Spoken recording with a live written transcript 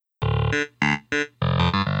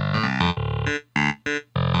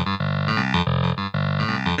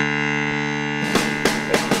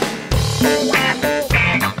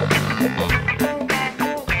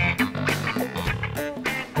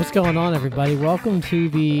What's going on, everybody? Welcome to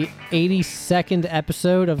the 82nd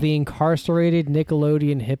episode of the Incarcerated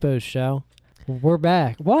Nickelodeon Hippos Show. We're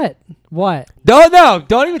back. What? No,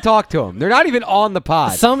 don't even talk to them. They're not even on the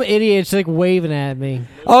pod. Some idiot's like waving at me.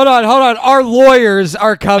 Hold on. Our lawyers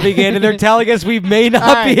are coming in and they're telling us we may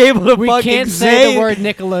not be able to we fucking can't say the word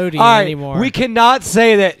Nickelodeon anymore. We cannot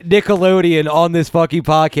say that Nickelodeon on this fucking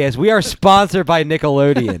podcast. We are sponsored by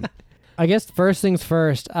Nickelodeon. I guess first things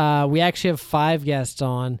first, we actually have 5 guests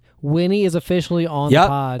on. Winnie is officially on the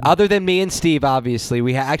pod. Other than me and Steve, obviously.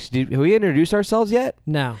 Have we introduced ourselves yet?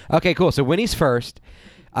 No. Okay, cool. So Winnie's first.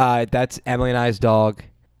 That's Emily and I's dog.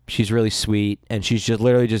 She's really sweet, and she's just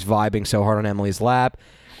literally just vibing so hard on Emily's lap.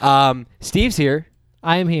 Steve's here.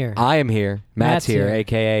 I am here. I am here. Matt's here,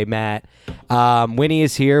 a.k.a. Matt. Winnie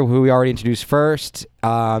is here, who we already introduced first.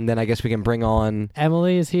 Then I guess we can bring on...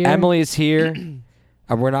 Emily is here. Emily is here.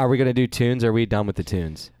 Are we going to do tunes, or are we done with the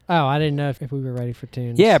tunes? Oh, I didn't know if we were ready for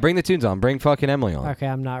tunes. Yeah, bring the tunes on. Bring fucking Emily on. Okay,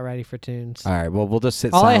 I'm not ready for tunes. All right, well, we'll just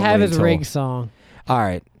sit All I silently have is until... Rig's song. All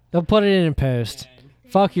right. They'll put it in post.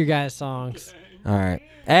 Fuck your guys' songs. All right.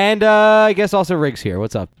 And I guess also Rig's here.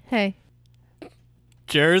 What's up? Hey.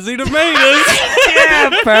 Jersey tomatoes. Yeah,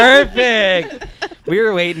 perfect. We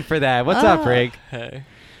were waiting for that. What's up, Rig? Hey.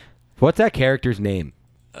 What's that character's name?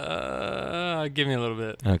 Give me a little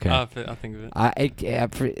bit. Okay. I'll think of it.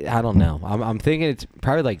 I don't know. I'm thinking it's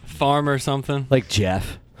probably like Farmer something. like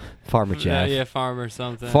Jeff. Farmer Jeff. Yeah, Farmer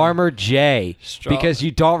something. Farmer J. Because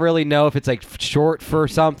you don't really know if it's like short for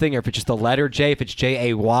something or if it's just the letter J. If it's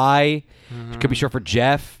J-A-Y. It could be short for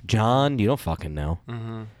Jeff, John. You don't fucking know.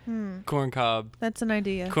 Corn cob. That's an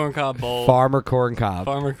idea. Corn cob bowl. Farmer Corn Cob.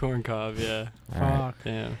 Farmer corn cob, yeah. All right. Fuck.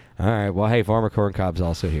 Damn. All right. Well, hey, Farmer Corn Cob's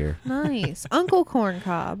also here. Nice. Uncle Corn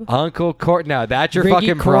Cob. Uncle Corn. No, that's your Riggy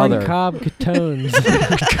fucking Corn brother. Cob Catones. You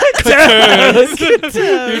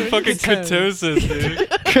fucking ketosis, dude.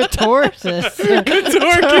 Catorsis.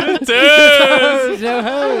 Toes. No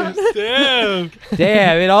hose. Damn.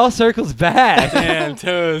 Damn, it all circles back. Damn,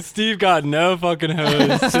 toes. Steve got no fucking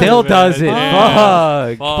hose. Still doesn't.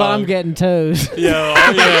 Damn. Fuck. But I'm getting toes.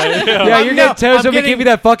 Yeah, you're getting toes when we give you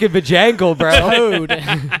that fucking vajangle, bro. Toad.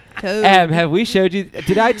 Toad. Have we showed you?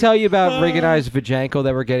 Did I tell you about Rig and I's vajangle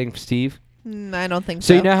that we're getting for Steve? I don't think so.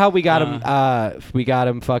 So you know how we got him? We got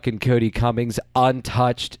him fucking Cody Cummings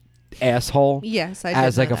untouched asshole. Yes, I did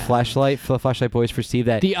as like know a that. flashlight for the flashlight boys for Steve.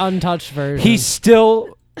 That The untouched version. he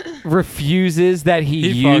still refuses that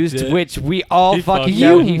he fucked used, it. which we all He fucking fucked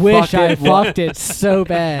know You he wish I fucked it. fucked it so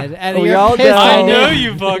bad. And We you're all pissed know. I I know did.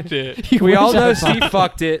 you fucked it. You We wish all I know fucked Steve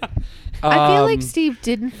fucked it. I feel like Steve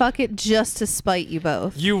didn't fuck it just to spite you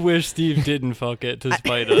both. You wish Steve didn't fuck it to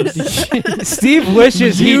spite us. Steve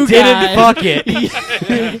wishes he You didn't guys. fuck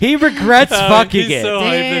it. He regrets fucking He's it. so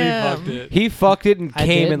hyped that Damn. he fucked it. He fucked it and I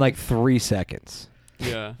came in didn't. like 3 seconds.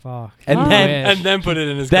 Yeah. Fuck. And I then- wish. And then put it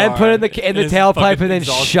in his Then car. put it in the his tailpipe fucking and then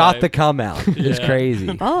exhaust shot pipe. the cum out. It was Yeah.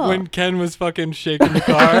 crazy. Oh. When Ken was fucking shaking the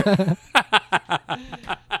car.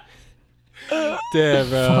 Damn,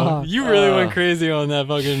 bro. Fuck. You really went crazy on that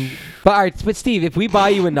fucking... But all right, but Steve, if we buy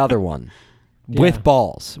you another one with Yeah.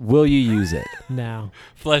 balls, will you use it? No.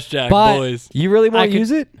 Flesh Jack, But- boys. You really I want to could-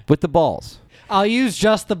 use it with the balls? I'll use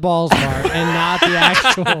just the balls part and not the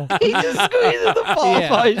actual. He just squeezes the balls Yeah.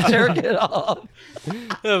 while he's jerking it off. Yeah,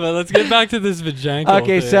 but let's get back to this vajangle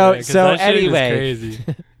Okay, thing, so- man, 'cause so that shit is anyway. crazy.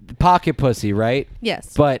 Pocket pussy, right?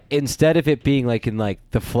 Yes. But instead of it being like in like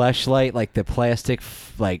the fleshlight, like the plastic,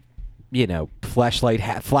 like flashlight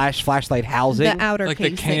flashlight housing, The outer Like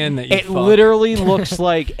the casing. can that you it fuck. literally looks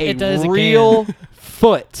like a It does real again.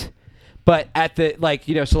 foot. But at the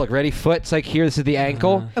so look, ready? Foot's like here. This is the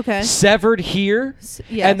ankle. Okay. Severed here,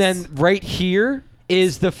 Yes. and then right here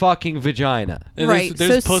is the fucking vagina. And Right,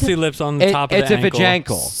 There's so pussy lips on the top of It's the a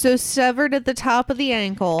ankle. vajangle. So severed at the top of the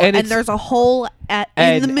ankle, And and, it's- there's a hole in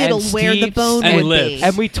and the middle where the Steve's- bone and would lips. be.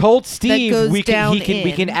 And we told Steve goes we down can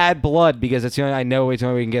in. add blood because it's the only it's the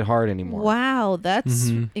only way we can get hard anymore. Wow, that's What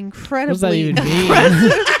does incredibly that even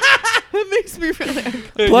mean? That makes me really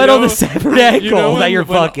uncomfortable. Blood on the severed ankle You know that when, you're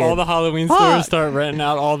when fucking. all the Halloween Fuck. stores start renting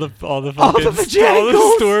out all the fucking All the all the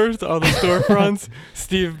vajangles. stores, all the storefronts.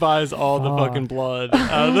 Steve buys all the Fuck. fucking blood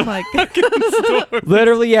out of Oh the my god. store.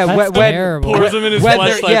 Literally, yeah. That's when terrible. Pours them in his when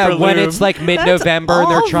flashlight they're- yeah, for when lube. it's like mid-November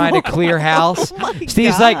and they're trying to clear house, Oh my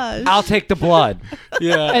Steve's like, gosh. "I'll take the blood."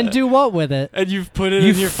 Yeah. And do what with it? And you've put it You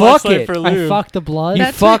in your fuck flashlight it. for I lube. fuck the blood. You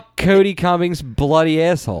That's fuck Cody Cummings' bloody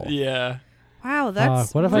asshole. Yeah. Wow,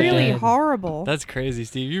 that's what if I really did? horrible. That's crazy,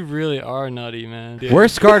 Steve. You really are nutty, man. We're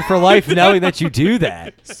scarred for life knowing that you do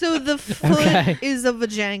that. So the foot Okay. is a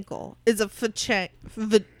vajankle. Is a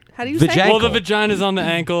how do you Vajankle. say? Well, the vagina's on the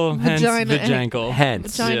ankle, hence Vagina vajankle.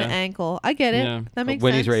 Hence. Vagina Yeah. ankle. I get it. Yeah. That makes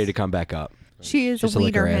When sense. he's ready to come back up. She is Just a to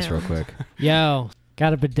lick her wiener ass real hound. quick. Yo,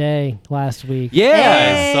 got a bidet last week. Yeah.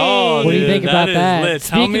 Hey. I saw, What do you dude. think about is that? Lit.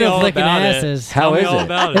 Tell Speaking me of all licking about asses. it. Tell How me is all it?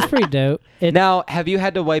 about It's it. pretty dope. Now, have you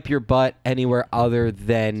had to wipe your butt anywhere other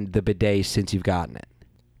than the bidet since you've gotten it?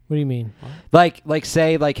 What do you mean? Like,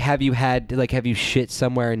 say, have you shit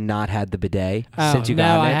somewhere and not had the bidet since you no,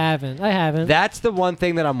 got I it? haven't. I haven't. That's the one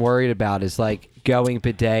thing that I'm worried about is like going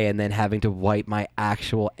bidet and then having to wipe my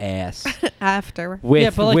actual ass After. with Yeah,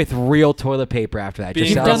 but, like- with real toilet paper after that. It just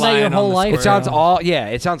Being You've done sounds, that your reliant on whole the life. it sounds bro. all yeah.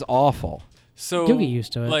 It sounds awful. So You'll get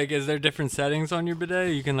used to it. Like, is there different settings on your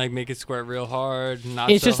bidet? You can like make it squirt real hard,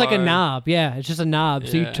 not It's so just like a hard. knob. Yeah, it's just a knob.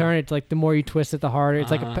 So you Yeah. turn it like the more you twist it, the harder.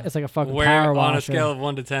 It's like Uh-huh. it's like a fucking Where power on washer. a scale of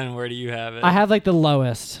 1 to 10, where do you have it? I have like the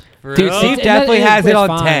lowest. For Dude, real? Steve It- definitely it- has it it's on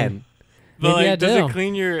fine. 10. But Maybe I like, does do. it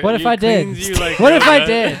clean your? What if it I did? cleans You, like, What if I real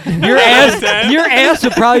did? good? Your ass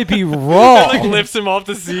would probably be It, raw. like lifts him off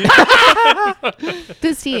the seat.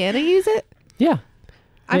 Does Deanna use it? Yeah.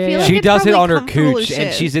 I Yeah, feel yeah. like She it's does it probably on her comfortable cooch, as and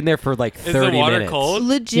shit. she's in there for like Is 30 the water minutes. cold?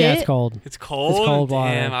 legit. Yeah, it's cold. It's cold. It's cold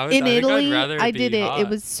water. Damn, I In think I'd Italy, rather it I be did it. hot. It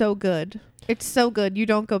was so good. It's so good. You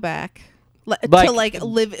don't go back. Like- To like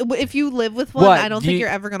live. If you live with one, What, I don't you- think you're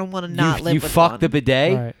ever gonna want to not live You with fuck one. the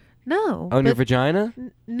bidet Right. No. on your but- vagina?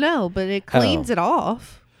 No, but it cleans Oh. it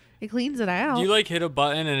off. It cleans it out. Do you like hit a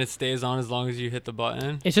button and it stays on as long as you hit the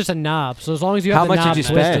button? It's just a knob. So as long as you How have the much did knob you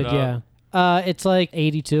twisted, spend? yeah. It's like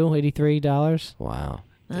 $83. Wow.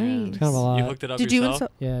 nice. It's kind of a lot. You hooked it up Did you?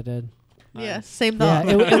 yourself? Yeah, I did. Yeah, Nice. same Yeah, thought.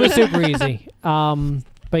 it was super easy.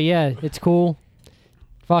 But yeah, it's cool.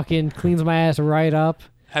 Fucking cleans my ass right up.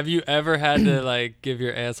 Have you ever had to like give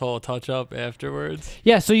your asshole a touch up afterwards?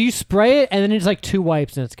 Yeah, so you spray it and then it's like 2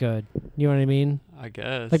 wipes and it's good. You know what I mean? I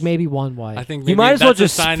guess. Like maybe 1 wipe. I think You maybe might as well that's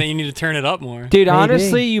just a sign that you need to turn it up more. Dude, Maybe.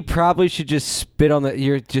 honestly, you probably should just spit on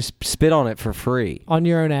just spit on it for free. On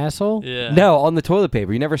your own asshole? Yeah. No, on the toilet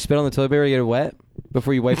paper. You never spit on the toilet paper to get it wet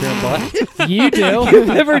before you wipe your own butt? You do. You've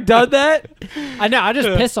never done that? I know. I just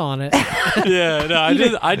piss on it. Yeah.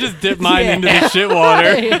 No. I just dip mine Yeah. into the shit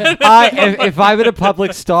water. If I'm in a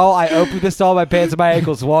public stall, I open the stall, my pants and my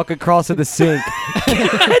ankles, walk across to the sink,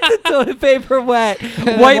 get the toilet paper wet,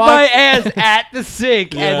 wipe my ass at the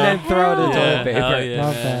sink, Yeah. and then throw it in the Yeah, toilet paper. hell yeah.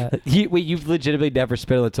 Love man. that. You've legitimately never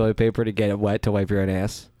spit on the toilet paper to get it wet to wipe your own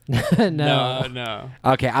ass? No. No.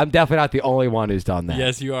 Okay, I'm definitely not the only one who's done that.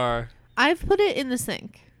 Yes, you are. I've put it in the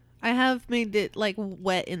sink. I have made it like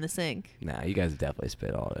wet in the sink. Nah, you guys have definitely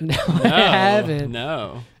spit on it. No, No, I haven't.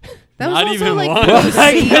 No. That was Not also even like once. post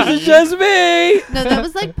I guess it's baby. just me. No, that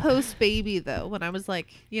was like post baby though. When I was like,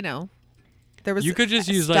 there was You could just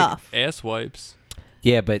use stuff. like ass wipes.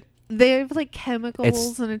 Yeah, but They have like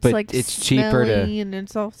chemicals and it's but like it's cheaper to- smelly and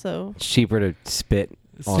it's also it's cheaper to spit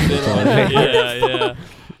on the Spit on toilet it. paper. Yeah, yeah.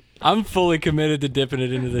 I'm fully committed to dipping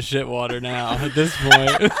it into the shit water now at this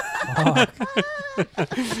point.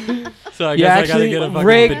 So I You guess I gotta actually get a fucking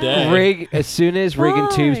bidet. rig. As soon as Rig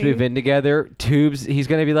and Tubes Why? move in together, Tubes, he's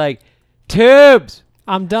gonna be like, Tubes.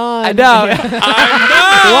 I'm done. I know. I'm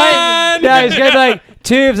done! No, he's gonna be like,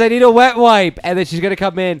 Tubes, I need a wet wipe, and then she's gonna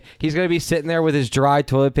come in. He's gonna be sitting there with his dry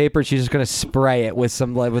toilet paper. She's just gonna spray it with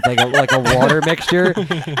some like a water mixture,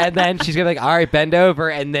 and then she's gonna be like, all right, bend over,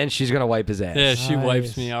 and then she's gonna wipe his ass. Yeah, she wipes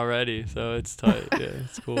Nice. me already, so it's tight. Yeah,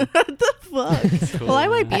 it's cool. what the fuck? Cool, Well, I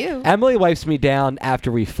man. wipe you. Emily wipes me down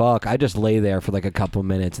after we fuck. I just lay there for like a couple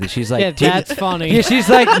minutes, and she's like, Yeah, "Do you-" that's funny. Yeah, she's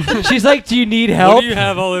like, do you need What help? do you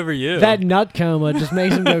have all over you? That nut coma just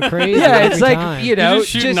makes him go crazy. Yeah, every it's like time. you know, just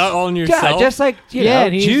shoot nut on yourself? Yeah, just like you yeah, know,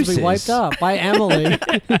 and he needs to juices. be wiped up by Emily.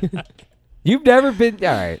 You've never been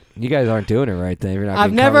all right. You guys aren't doing it right then. You're not. I've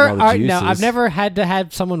getting never, covered in all the no, I've juices. never had to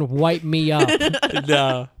have someone wipe me up.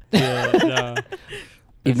 No. Yeah, no.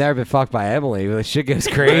 You've never been fucked by Emily. Well, shit goes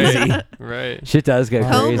crazy. Right. Shit does get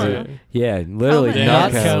Coma. crazy. Yeah, literally Coma.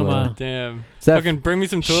 nut Nut coma. coma. Damn. So- Fucking bring me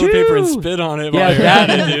some toilet paper and Shoo! spit on it Yeah, while you're that-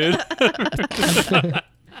 at it, dude.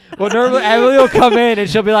 Well, normally Emily will come in and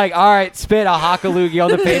she'll be like, "All right, spit a hock a loogie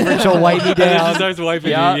on the paper," and she'll wipe me And then she down. starts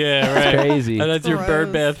wiping Yeah, you. Yeah, it's right. crazy. And that's your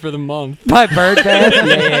bird Gross. bath for the month. My bird bath.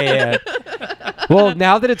 Yeah. Well,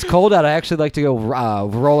 now that it's cold out, I actually like to go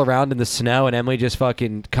roll around in the snow, and Emily just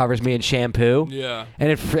fucking covers me in shampoo, Yeah.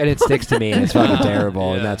 and it sticks to me, and it's fucking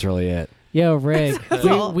terrible, and Yeah. that's really it. Yo, Rig,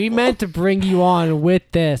 we meant to bring you on with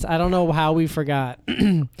this. I don't know how we forgot.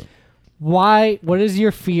 Why? What is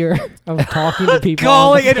your fear of talking to people?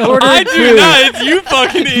 Calling and ordering I do food. not. It's you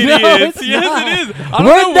fucking idiots. it's Yes, not. it is. I don't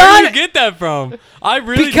We're know where not- you get that from. I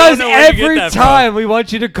really Because don't know where you every get that time we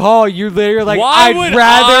want you to call, you're literally like, Why I'd would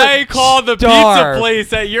rather I call the starve. pizza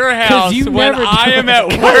place at your house you when never I do am it.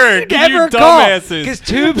 at work? Never You call. dumbasses. Because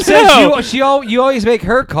Tube says No. you always make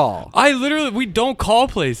her call. I literally, we don't call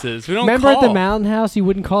places. We don't Remember call. at the Mountain House, you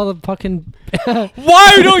wouldn't call the fucking.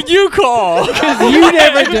 Why don't you call? You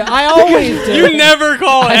never do. I always do. You never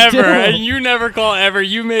call I ever, do. and you never call ever.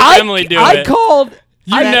 You made Emily do I it. called.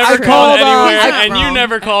 You I never called, called anywhere, He's not and you wrong.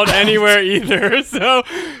 never called anywhere either. So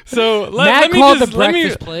Matt let me called just the let me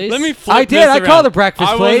breakfast place. let me flip I did. this I around. called the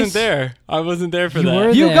breakfast I place. wasn't there. I wasn't there for You that. were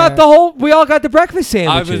You there. got the whole. We all got the breakfast I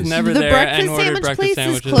sandwiches. was never The there breakfast and ordered sandwich breakfast place is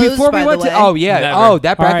sandwiches. closed. Before we by went the to. way. Oh yeah. Never. Oh,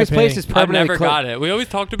 that breakfast R.I.P. place is I permanently never closed. got it. We always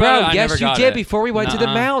talked about it. Bro, I yes, never you got did it. before we went to the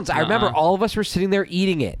Nuh-uh. mountains. I remember Nuh-uh. all of us were sitting there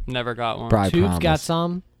eating it. Never got one. Bro, I Tubes got promise.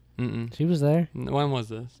 some. Mm-mm. She was there. When was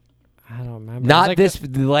this? I don't remember. It was Not like this.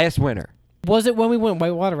 The last winter. Was it when we went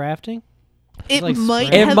whitewater rafting? It Like might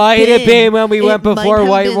spring. It have might have been when we It went might before have been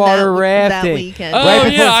whitewater that rafting. weekend. Oh Right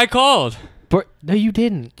before- yeah, I called. But No, you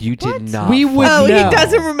didn't. you did What? not. We would Oh, know. he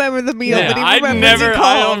doesn't remember the meal, Yeah, but he I remembers never. he I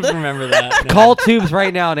called. don't remember that. No. Call Tubes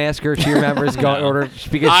right now and ask her if she remembers going No. order.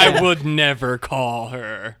 Because I would never call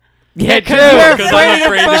her. Yeah, because Joe. you're Because I'm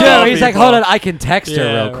afraid to Joe, call he's like, people. hold on, I can text her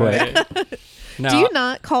Yeah, real quick. right. No. Do you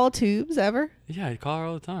not call Tubes ever? Yeah, I call her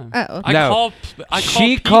all the time. Oh, okay. I No. call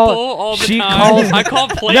She people call- all the she time. calls- I call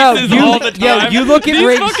places No, you- all the time. yo, you look at These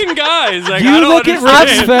Riggs- fucking guys. Like, I You don't look at Rick's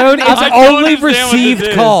understand. phone, I it's don't only understand what this received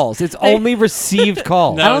is. calls. It's only received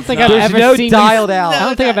calls. No, I don't it's think not. I've There's ever no seen dialed you, out. I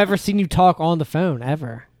don't think I've No. ever seen you talk on the phone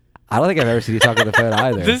ever. I don't think I've ever seen you talk on the phone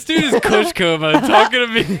either. This dude is Kush Coma talking to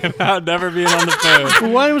me about never being on the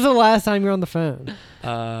phone. When was the last time you were on the phone?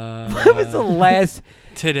 When was the last?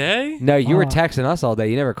 Today? No, you were Oh. texting us all day.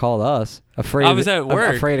 You never called us. Afraid. I was at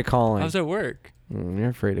work. Afraid of calling. I was at work. You're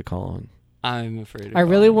afraid of calling. I'm afraid of I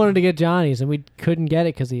really calling. wanted to get Johnny's, and we couldn't get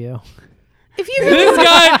it because of you. If you This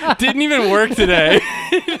guy didn't even work today.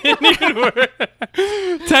 He didn't even work.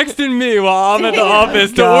 Texting me while I'm at the Damn.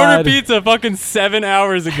 office to God. order pizza fucking 7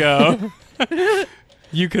 hours ago.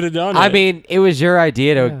 You could have done it. I mean, it was your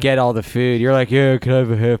idea to Yeah. get all the food. You're like, yeah, can I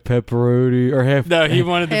have a half pepperoni or half? no, he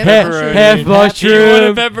wanted the Half pepperoni. half He mushroom.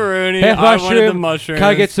 wanted pepperoni. Half I wanted the mushroom. mushrooms. Can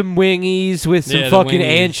I get some wingies with some Yeah, the fucking wingies.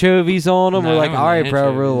 anchovies on them? No, We're I like, don't all right, want bro,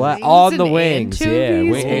 anchovies. relax. Wings On the and wings, yeah.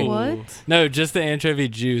 anchovies? Wing- What? No, just the anchovy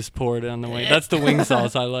juice poured on the wing. That's the wing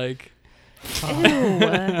sauce I like.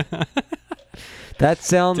 Ew. That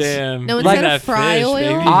sounds. Damn. No, Look instead at of that fry fish, oil?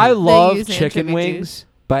 baby. I They love use chicken anchovy wings,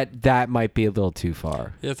 but that might be a little too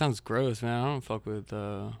far. Yeah, that sounds gross, man. I don't fuck with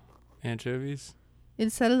anchovies.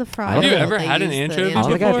 Instead of the fry Have you oil, ever they had an use the anchovy I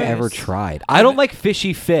don't think I've before? ever tried. I don't like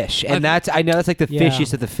fishy fish, and I know that's like the Yeah.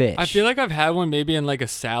 fishiest of the fish. I feel like I've had one maybe in like a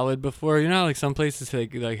salad before. You know, how, like some places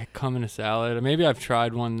like come in a salad. Or maybe I've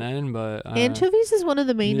tried one then, but Anchovies is one of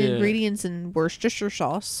the main Yeah. ingredients in Worcestershire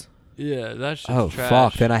sauce. yeah, that's just Oh trash.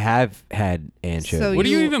 fuck! Then I have had anchovy. So What do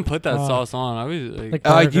you you- even put that Oh. sauce on? I was like,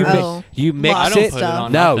 Like You burgers. Oh. you mix Lots I don't it. put it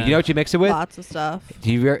on No, nothing. you know what you mix it with? Lots of stuff.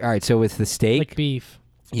 Do you, all right, so with the steak, Like beef.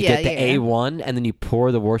 you Yeah, get the yeah. A1, and then you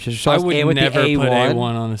pour the Worcestershire I sauce. would and with never the put A1.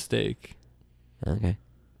 A1 on a steak. Okay.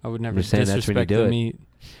 I would never just saying that's when you disrespect do the it. meat.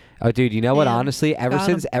 Oh, dude, you know what? Man, Honestly, ever got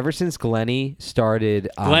 'em. since Glennie started,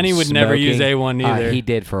 Glennie would never use smoking, A1 either. he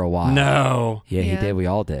did for a while. No. Yeah, he Yeah. did. We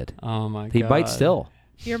all did. Oh my god. He might still.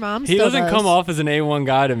 Your mom He still doesn't does. come off as an A1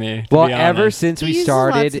 guy to me. To Well, be ever honest. since He we uses lots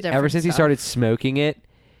of started, different ever since he stuff. started smoking it,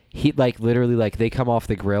 he like literally like they come off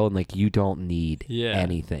the grill and like you don't need Yeah.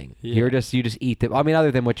 anything. Yeah. You just eat them. I mean,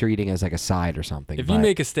 other than what you're eating as like a side or something. If you but-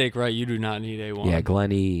 make a steak right, you do not need A1. yeah,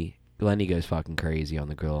 Glennie goes fucking crazy on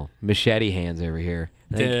the grill. Machete hands over here.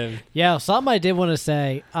 I think- Damn. Yeah, something I did want to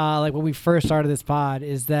say, like when we first started this pod,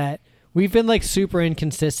 is that we've been like super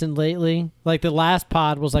inconsistent lately. Like the last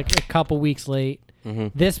pod was like a couple weeks late.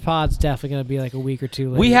 Mhm. This pod's definitely gonna be like a week or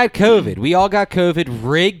two late. We had COVID. We all got COVID.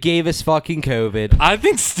 Rig gave us fucking COVID. I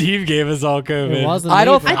think Steve gave us all COVID. It wasn't. I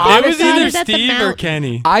don't me, think- bro. I It was got either it at the Steve or mountain.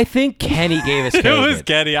 Kenny. I think Kenny gave us It COVID. was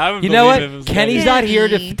Kenny. I would You know believe what? it was Kenny's Kenny. not here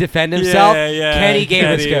to Kenny. defend himself. Yeah, yeah. Kenny gave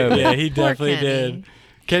us COVID. Yeah, he Poor definitely Kenny. did.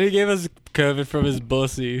 Kenny gave us COVID from his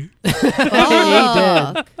bussy.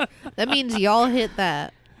 Fuck. That means y'all hit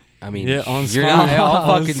that. I mean, Yeah, on you're Scoot. not On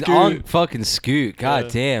on Scoot. fucking Scoot. God Yeah.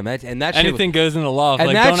 damn, that shit. Anything goes in the loft. and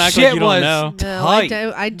Like, that don't act shit like you was- don't know. No, Tight.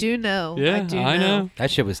 I do know. Yeah, I do I know.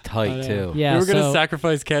 That shit was I tight know. too. Yeah, we were gonna so-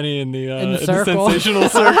 sacrifice Kenny in the, in the in circle. the sensational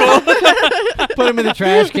circle. Put him in the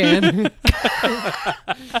trash can.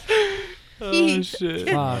 Oh shit.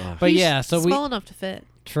 But He's yeah, so small enough to fit.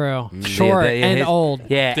 True. Mm, Short yeah, and his- old.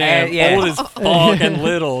 Yeah, Damn, and, yeah. old as fuck and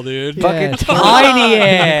little, dude. Yeah. Fucking tiny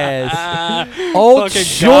ass. Ah, Old fucking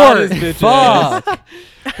short. got his bitch ass. Fuck.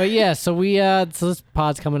 But yeah, so so this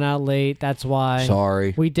pod's coming out late. That's why.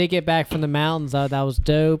 Sorry. We did get back from the mountains though. That was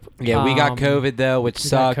dope. Yeah, we got COVID though, which we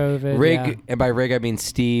got sucked. COVID, Rig, yeah. and by Rig I mean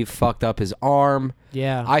Steve fucked up his arm.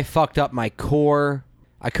 Yeah. I fucked up my core.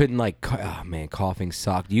 I couldn't oh man, coughing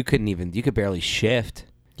sucked. You could barely shift.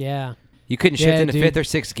 Yeah. You couldn't Yeah, shift into dude. fifth or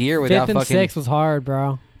sixth gear without Fifth and fucking. sixth was hard,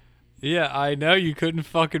 bro. Yeah, I know you couldn't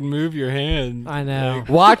fucking move your hand. I know. Like,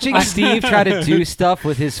 Watching Steve try to do stuff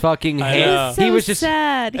with his fucking I hand, know. So he was just.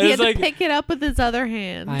 sad. It He was had like- to pick it up with his other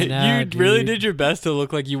hand. I know, you really dude. did your best to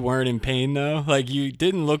look like you weren't in pain though. Like you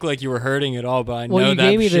didn't look like you were hurting at all, but I Well, know you that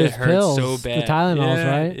gave me shit those hurt pills, so the bad. Tylenols,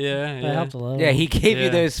 yeah, right? Yeah, That helped a little. Yeah, he gave you Yeah.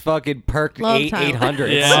 those fucking perk Love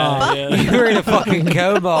 800s. Yeah, yeah. You were in a fucking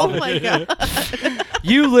coma. Oh my god.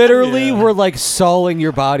 You literally Yeah. were like sawing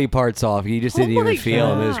your body parts off. You just didn't Oh even my feel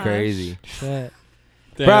them. It was gosh. crazy. Shit.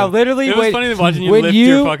 Damn. Bro, literally, it was funny watching you lift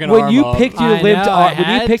your fucking when arm you up. picked your I limp know, I arm, when you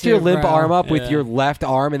had picked your to, limp bro. arm up with Yeah. your left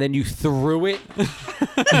arm and then you threw it,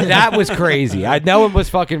 that was crazy. No one was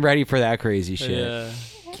fucking ready for that crazy shit. Yeah.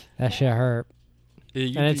 That shit hurt. Yeah,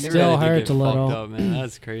 you- And it you still really did hurts get a little. fucked Up, man.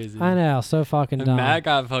 That's crazy. I know. So fucking And dumb. Matt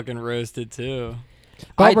got fucking roasted too.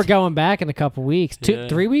 But we're going back in a couple weeks. Yeah.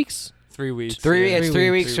 3 weeks? 3 weeks. It's yeah. 3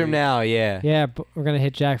 weeks 3 from now, yeah. Yeah, but we're gonna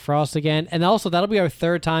hit Jack Frost again, and also that'll be our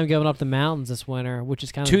third time going up the mountains this winter, which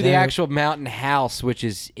is kind of To the actual mountain house, which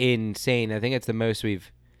is insane. I think it's the most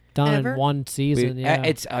we've. done Ever? in one season. Yeah,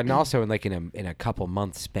 It's and also in a couple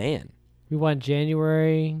month span. we went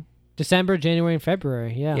December, January, and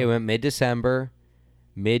February. Yeah, Yeah, we went mid-December,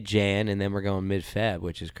 mid-Jan, and then we're going mid-Feb,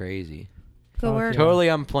 which is crazy. Go Fuck work. yeah. Totally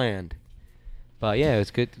unplanned. But yeah, it was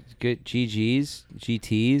good GGs,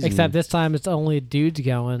 GTs. except and- this time it's only dudes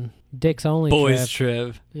going, dicks only. Boys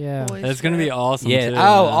trip. trip. Yeah, Boys That's gonna be trip. awesome. Yeah. Too,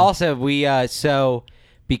 Oh, man. also we so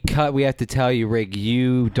because we have to tell you, Rig,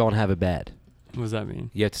 you don't have a bed. What does that mean?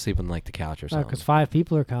 You have to sleep on like the couch or something. because 5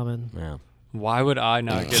 people are coming. Yeah. Why would I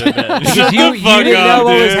not get a bed? Because Shut you the fuck didn't up, know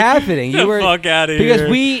what was dude. happening. You Get were the fuck out of because here.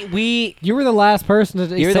 we You were the last person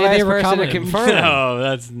to You're say the they last were person to coming. confirm. No,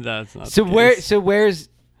 that's not. so the where case. so where's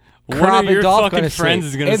One Crop of and your Dolph fucking gonna friends sleep?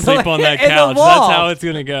 is gonna In the- sleep on that in the couch. That's loft. how it's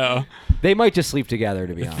gonna go. they might just sleep together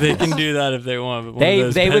to be honest. They can do that if they want. But one of They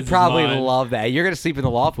those would beds is probably mine. love that. You're gonna sleep in the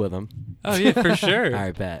loft with them. Oh yeah, for sure.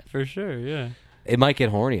 I bet For sure, yeah. it might get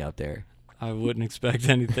horny up there. I wouldn't expect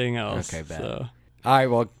anything else. Okay, bet. So. All right,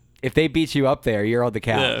 well, if they beat you up there, you're on the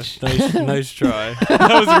couch. Yeah, nice try.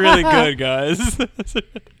 That was really good, guys.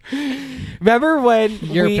 Remember when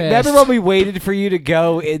You're remember pissed. when we waited for you to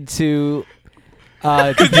go into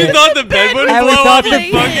Because you thought the bed wouldn't And we blow thought up, you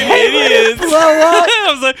the fucking bed idiots. blow up. I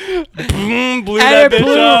was like, boom, blew and that it bitch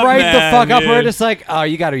blew up, right man, the fuck up. We're dude. just like, oh,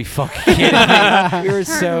 you gotta be fucking kidding me. We were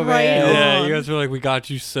so Turn right mad. Yeah, on. you guys were like, we got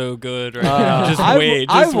you so good right now. Just I, wait,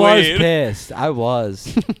 I just was wait. pissed. I was.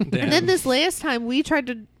 Damn. And then this last time we tried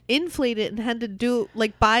to inflate it and had to do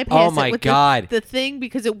like bypass Oh my it with God. the thing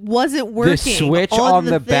because it wasn't working. The switch on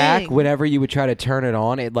the back, thing. whenever you would try to turn it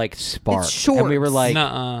on, it like sparked. And we were shorts. like,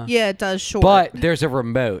 Nuh-uh. Yeah, it does short. but there's a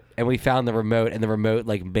remote, and we found the remote, and the remote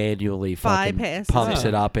like manually fucking Bypasses pumps it.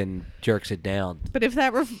 it up and jerks it down. But if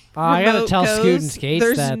that I gotta remote tell goes, Scoot and Skates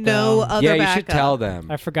there's that, no though. other Yeah, you backup. should tell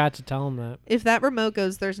them. I forgot to tell him that. If that remote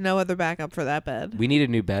goes, there's no other backup for that bed. We need a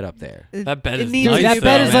new bed up there. That bed It is needs nice. a that new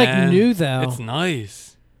bed though, is like man. new though. It's nice.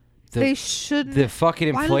 They shouldn't. The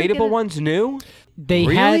fucking Why did they get inflatable it? one's new? They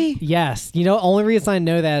Really? had yes. You know, only reason I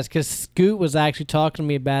know that is because Scoot was actually talking to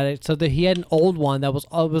me about it. So that he had an old one that was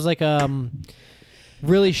it was like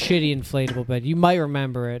really shitty inflatable bed. You might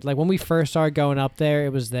remember it. Like when we first started going up there,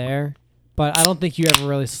 it was there. But I don't think you ever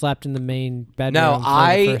really slept in the main bedroom. No, for the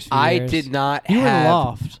I first few I years. did not You were in have. the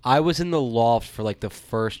loft. I was in the loft for like the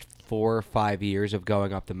first 4 or 5 years of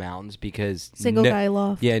going up the mountains because Single no, guy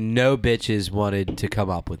loft. Yeah, no bitches wanted to come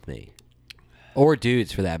up with me, or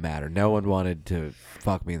dudes for that matter. No one wanted to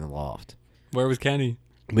fuck me in the loft. Where was Kenny?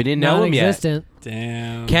 We didn't know him yet. Non-existent.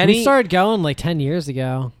 Damn. Kenny, We started going like 10 years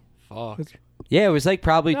ago. Fuck. yeah, it was like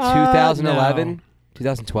probably No. 2011,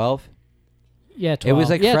 2012. Yeah, 12. It was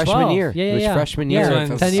like yeah, freshman 12. year. Yeah, It was yeah. freshman Yeah, year That's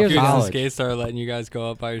when 10 years Scoots ago. and college. Skates started letting you guys go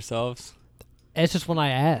up by yourselves. It's just when I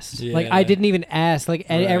asked. Like I Yeah. didn't even ask. Like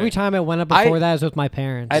Right. every time I went up before that, I was with my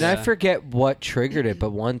parents. And I Yeah. forget what triggered it,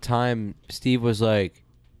 but one time Steve was like,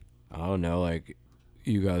 I don't know, like,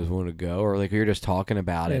 you guys want to go? Or like we were just talking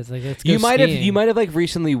about Yeah, it. it's like, let's go You might skiing. have like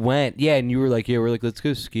recently went. Yeah, and you were like, yeah, we're like, let's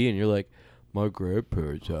go ski. And you're like, my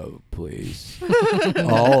grandparents have a place.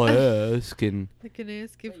 I'll ask. And I can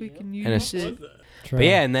ask if we can And use it's- it. True. but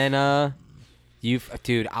yeah, and then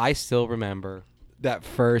dude, I still remember that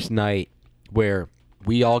first night where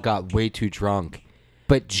we all got way too drunk,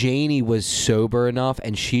 but Janie was sober enough,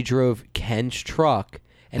 and she drove Ken's truck,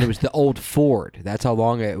 and it was the old Ford. That's how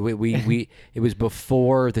long it was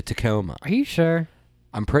before the Tacoma. Are you sure?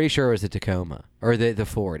 I'm pretty sure it was the Tacoma or the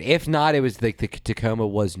Ford. If not, it was the Tacoma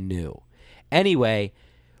was new. Anyway,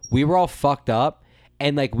 we were all fucked up,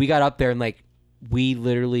 and like we got up there, and like we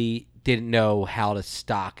literally didn't know how to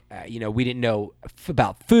stock. We didn't know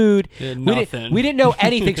about food. Nothing. We didn't know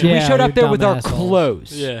anything. So we Yeah, showed up we're there with dumb our assholes.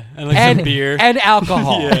 clothes. Yeah, and like some beer. And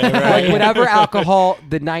alcohol. Yeah, right. Like whatever alcohol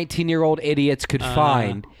the 19-year-old idiots could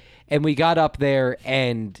find. And we got up there,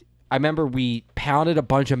 and I remember we pounded a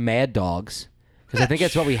bunch of Mad Dogs. Because I think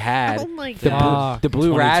that's what we had. Oh my The god. blue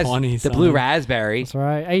 2020 blue raspberry. That's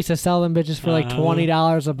right. I used to sell them bitches for like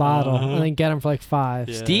 $20 a bottle, and then get them for like $5.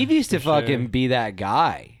 Yeah, Steve used to for fucking sure. be that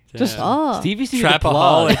guy. Just Yeah. Oh. Steve used to be the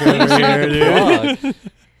plug. Trapaholic over here, dude.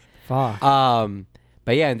 Fuck.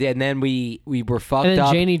 But yeah, and then we were fucked And then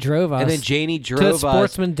up. Janie drove us. And then Janie drove to the us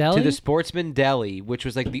Sportsman Deli? to the Sportsman Deli, which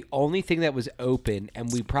was like the only thing that was open,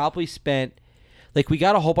 and we probably spent like we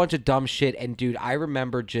got a whole bunch of dumb shit. And dude, I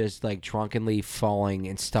remember just like drunkenly falling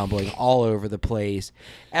and stumbling all over the place.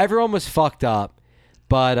 Everyone was fucked up,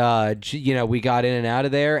 but we got in and out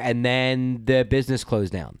of there, and then the business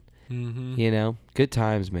closed down. Mm-hmm. Good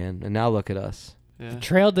times, man. And now look at us. Yeah.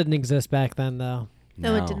 Trail didn't exist back then, though.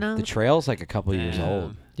 No, it did not. The trail's like a couple years Damn.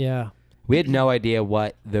 old. Yeah, We had no idea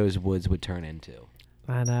what those woods would turn into.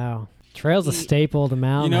 I know. Trail's a staple of the You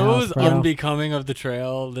mountain know what house, was bro. unbecoming of the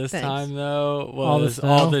trail this Thanks. time though All the was snow?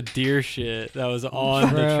 all the deer shit that was on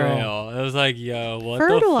the True. trail. It was like, yo, what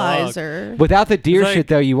Fertilizer. Without the deer like, shit,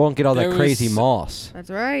 though, you won't get all that there crazy was- moss. That's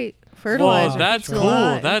right. the fuck? Fertilizer. Well, that's keeps it cool.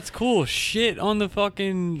 alive. That's cool. Shit on the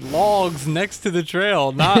fucking logs next to the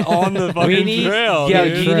trail, not on the fucking trail.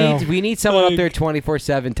 dude. Trail. We need someone up Like, there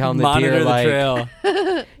 24/7 telling the Monitor deer the like trail.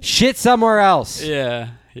 shit somewhere else. Yeah.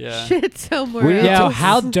 Shit somewhere We need else. Yo,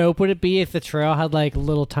 how dope would it be if the trail had like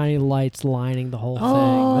little tiny lights lining the whole thing?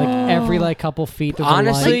 Like every like couple feet. There's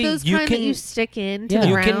Honestly, like those you kind that can- you stick into Yeah. the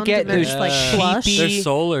You ground can get and they're those just like Yeah. flush. cheapy- There's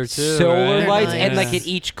solar too. solar right? lights, They're and like nice. at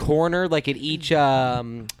each corner, like at each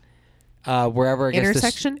wherever I guess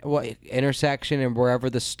Intersection? intersection, and wherever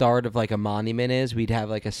the start of like a monument is, we'd have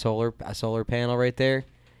like a solar panel right there.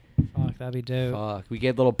 Fuck, that'd be dope. Fuck, we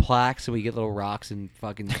get little plaques and we get little rocks and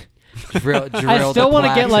fucking drill. I still want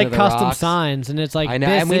to get like the custom rocks. signs, and it's like I know,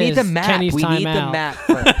 this and we need the is map. Kenny's We need time the out. map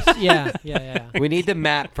first. yeah. We need the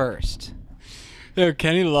map first. Yo,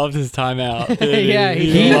 Kenny loved his timeout. Yeah,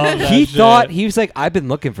 He loved that he shit. thought he was like, I've been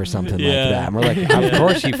looking for something like Yeah. that. And we're like, of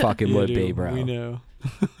course you fucking Yeah, would dude, be, bro. We know.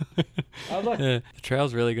 look. Yeah, the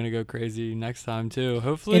trail's really gonna go crazy next time too.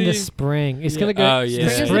 Hopefully In the spring, it's Yeah. gonna go. Oh, yeah.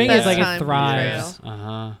 Spring, Spring is is the like best it time thrives. for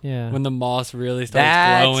Uh-huh. Yeah. When the moss really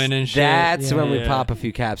starts glowing and shit. That's Yeah. when we Yeah. pop a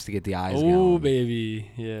few caps to get the eyes Oh going.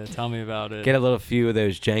 baby, yeah. Tell me about it. Get a little few of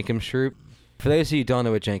those Jankum shroop. For those of you who don't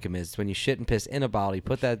know what Jankum is, it's when you shit and piss in a bottle, you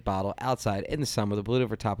put that bottle outside in the summer, the balloon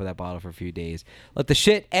over top of that bottle for a few days. Let the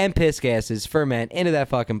shit and piss gases ferment into that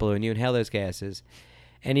fucking balloon. You inhale those gases.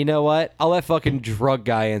 And you know what? I'll let fucking drug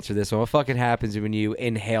guy answer this one. What fucking happens when you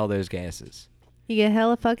inhale those gases? You get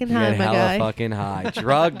hella fucking You high, get my hella guy. fucking high.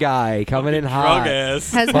 Drug guy coming in Drug hot.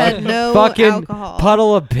 ass. Has had no fucking alcohol.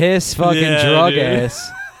 puddle of piss, fucking Yeah, drug dude.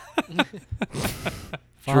 ass.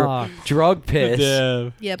 Fuck. Drug piss. Yeah.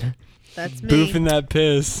 Yep. That's me. Boofing that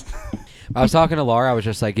piss. I was talking to Laura. I was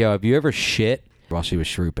just like, yo, have you ever shit while she was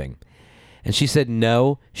shrooping? And she said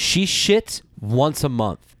no. She shits once a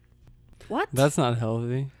month. What? That's not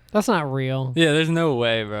healthy. That's not real. Yeah, there's no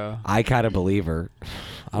way, bro. I kind of believe her.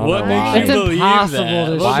 I don't What know makes why. you It's believe impossible that?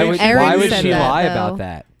 to What Why shit. would, Erin why would said she that, lie though. about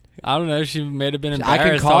that? I don't know. She may have been I can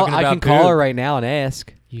embarrassed call. talking I about can call poop. her right now and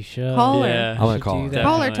ask. You should. Call her. Yeah. I'm gonna should call do her. that.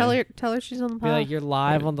 Call her. Definitely. Tell her she's on the Be pod. like, you're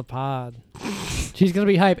live on the pod. She's gonna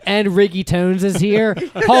be hype. And Riggy Tones is here.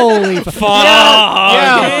 Holy fuck!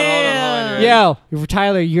 Yo,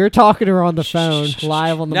 Tyler, you're talking to her on the phone,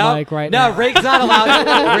 live on the No, mic right no, now. Rig's not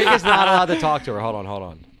allowed. Rig is not allowed to talk to her. Hold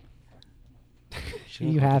on.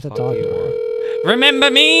 You have to talk to her. Remember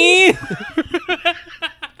me?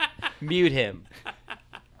 Mute him.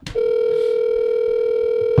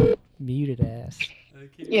 Muted ass.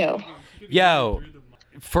 Yo,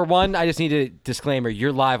 for one, I just need a disclaimer.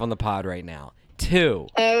 You're live on the pod right now. 2.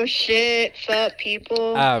 Oh shit, sup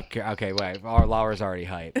people? Okay, wait. Our Laura's already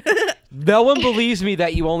hype. No one believes me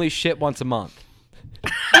that you only shit once a month.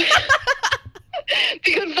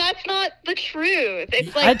 Because that's not the truth.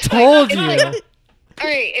 It's like I told it's you. like- all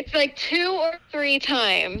right, it's like 2 or 3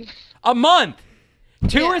 times. A month.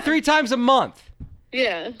 2 or Yeah. 3 times a month.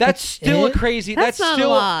 Yeah. That's still it? crazy. That's not a still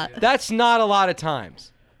lot. That's not a lot of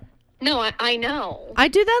times. No, I know. I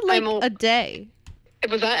do that like I'm a day.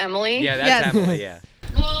 Was that Emily? Yeah, that's Yes. Emily. Yeah.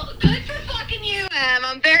 Well, good for fucking you, Em.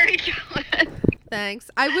 I'm very jealous. Thanks.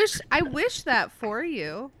 I wish that for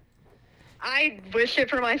you. I wish it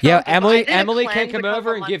for myself. Yeah, If I Emily- did a Emily can cleanse come a couple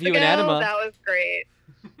over and give months you an ago, enema. That was great.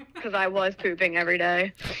 Because I was pooping every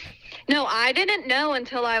day. No, I didn't know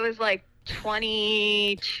until I was like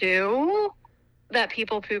 22 that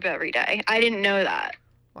people poop every day. I didn't know that.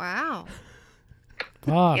 Wow.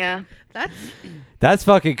 Fuck. Yeah. That's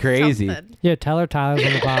fucking crazy. Something. Yeah, tell her Tyler's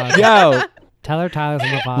on the pod. Yo, Tell her Tyler's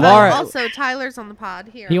on the pod. Laura- Also, Tyler's on the pod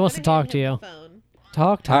here. He I'm wants to gonna talk hand to him you. the phone. Talk,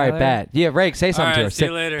 all Tyler. right, bet. Yeah, Rake, say something All to right, her. see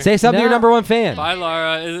you later. Say something to your No. number one fan. Bye,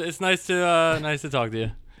 Laura. It's nice to talk to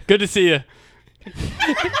you. Good to see you.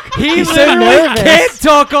 He He's so literally nervous. can't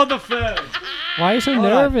talk on the phone. Why are you so Hold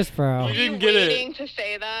on. nervous, bro? You didn't You get it. waiting to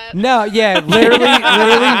say that? No, yeah, literally,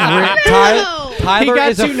 Tyler got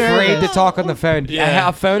is too afraid nervous. to talk on the phone. Yeah.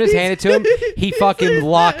 A phone is handed to him, he fucking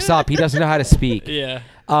locks up. He doesn't know how to speak. Yeah.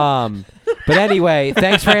 But anyway,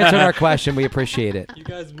 thanks for answering our question. We appreciate it. You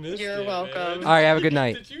guys missed You're it, welcome. man. All right, have a good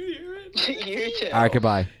night. Did you hear it? You too. All right,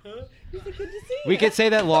 goodbye. We could say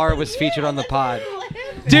that Laura was featured on the pod.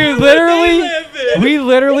 Dude, literally, we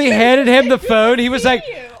literally handed him the phone. He was like,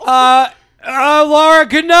 Laura,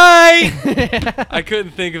 good night. I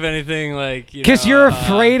couldn't think of anything like, you Because know, you're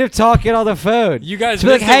afraid of talking on the phone. You guys To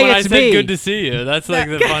be missed like, it hey, when I it's said me. good to see you. That's like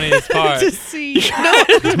the funniest part. To see. No,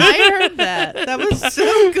 I heard that. That was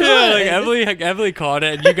so good. Yeah, like Emily caught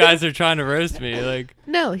it, and you guys are trying to roast me. Like,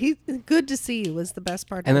 No, good to see you was the best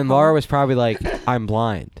part. And of then the call. Laura was probably like, I'm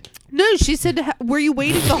blind. No, she said, "Were you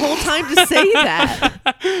waiting the whole time to say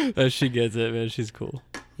that?" she gets it, man. She's cool.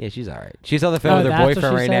 Yeah, she's all right. She's on the phone Oh, with her that's what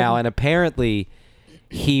boyfriend she right said? now, and apparently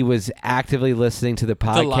he was actively listening to the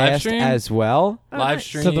live podcast stream? as well. Oh, Live nice.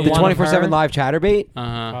 stream. So the The one of 24/7 her? live chatterbait.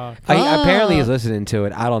 Uh-huh. Apparently he's Oh. listening to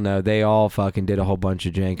it. I don't know. They all fucking did a whole bunch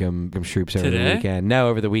of jankum shroops over the Today? weekend. No,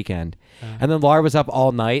 over the weekend. And then Laura was up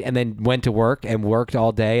all night and then went to work and worked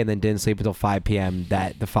all day and then didn't sleep until 5 p.m.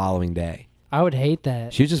 the following day. I would hate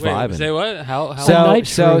that. She was just Wait, vibing. say what? How? So night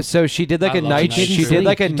so trip. so she did like I a love night. night She trips. did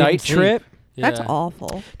like a She didn't night sleep. trip. That's Yeah.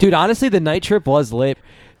 awful. Dude, honestly, the night trip was lit.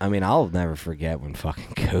 I mean, I'll never forget when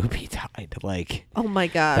fucking Kobe died. Like, Oh my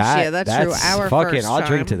gosh, yeah, that's true. Our fucking. first I'll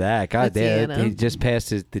drink time. to that. God That's damn, Ian. he just passed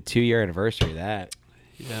the 2-year anniversary of that.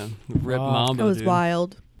 Yeah. Rip Wow. Mamba, It was dude.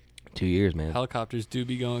 wild. 2 years, man. Helicopters do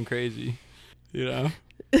be going crazy. You know?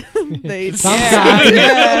 They Sometimes.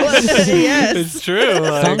 yes. It's true. Like, come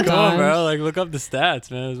on, Sometimes. bro. Like, look up the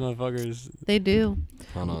stats, man. Those motherfuckers. They do.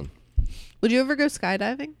 Hold on. Would you ever go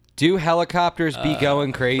skydiving? Do helicopters be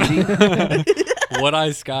going crazy? Would I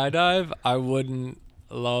skydive? I wouldn't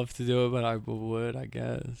love to do it, but I would, I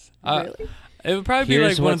guess. Really? It would probably be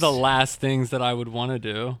Here's like one of the what's- last things that I would want to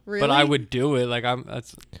do. But I Really? would do it. Like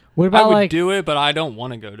What I about would like? do it, but I don't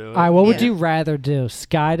want to go do it. All right, what would Yeah. you rather do?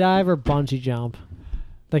 Skydive or bungee jump?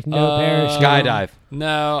 Like no parachute. Skydive.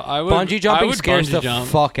 No, I would. Bungee I jumping would scares bungee the jump.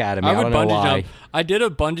 fuck out of me. I I, would don't know bungee why. jump. I did a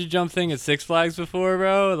bungee jump thing at Six Flags before,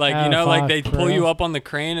 bro. Like Oh, you know, like fuck, they pull bro. you up on the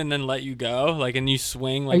crane and then let you go, like, and you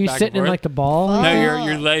swing like Are you back sitting and in forth. like the ball? Fuck. No,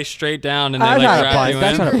 you lay straight down and they That's like not a grab bungee. you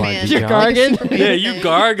That's in. not a Superman. bungee You're jump. garging? Yeah, you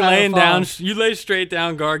garg laying fuck. down. You lay straight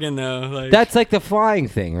down garging though. Like That's like the flying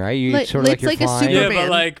thing, right? You Like- sort of like it's you're like a flying. yeah, Superman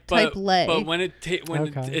but like type lay. but when it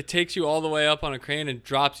Okay. it takes you all the way up on a crane and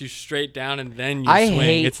drops you straight down and then you I swing.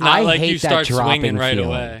 hate- It's not I like hate you that start dropping swinging right feeling.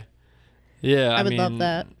 away. Yeah, I would love mean,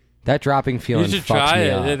 that. That dropping feeling You should fucks try me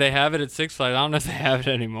it. up. They have it at Six Flags. I don't know if they have it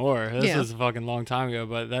anymore. This Yeah. was a fucking long time ago,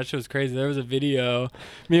 but that shit was crazy. There was a video.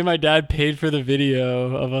 Me and my dad paid for the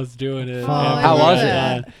video of us doing it. Oh, And How was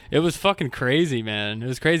it? It was fucking crazy, man. It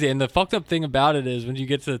was crazy. And the fucked up thing about it is when you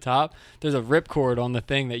get to the top, there's a ripcord on the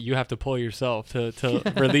thing that you have to pull yourself to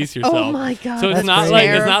release yourself. Oh my god. So it's That's not crazy. like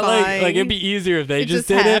it's not like Terrifying. it'd be easier if they It just just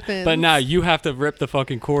did it, but happens. now you have to rip the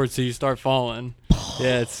fucking cord so you start falling.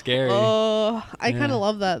 Yeah, it's scary. Oh, I Yeah. kind of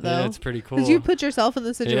love that though. Yeah, it's pretty cool. Because you put yourself in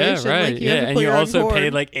the situation. Yeah, right. Like you have to and pull you your own also cord.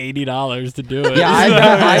 paid like $80 to do it. Yeah, I'd So,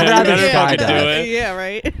 rather- I'd you rather better fucking do skydive. it. Yeah,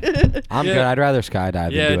 right. I'm Yeah. good. I'd rather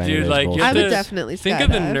skydive Yeah, than do any dude, of those like, bullshit. I would to definitely think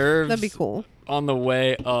of the skydive. nerves. That'd be cool. On the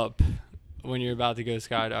way up when you're about to go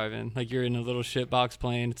skydiving. Like you're in a little shitbox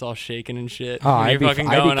plane, it's all shaking and shit. Oh, and I'd you're be fucking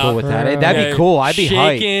cool going up. with that. Yeah. That'd be cool. I'd be hyped.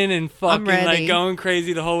 shaking and fucking ready. like going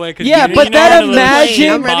crazy the whole way. 'cause Yeah, you but know, then in a little imagine-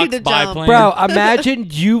 I'm ready to shitbox jump. biplane. Bro, imagine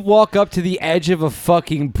you walk up to the edge of a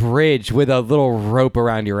fucking bridge with a little rope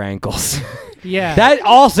around your ankles. Yeah. That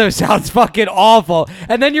also sounds fucking awful.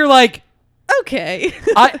 And then you're like, Okay.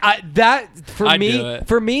 that for I'd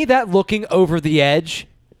do me, it. that looking over the edge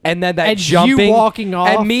And then that And jumping, you walking off.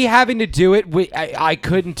 and me having to do it, I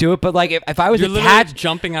couldn't do it. But like, if I was You're literally attached,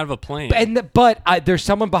 jumping out of a plane. but there's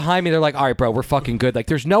someone behind me. They're like, all right, bro, we're fucking good. Like,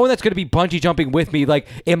 there's no one that's gonna be bungee jumping with me. Like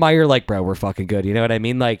in my ear, like, bro, we're fucking good. You know what I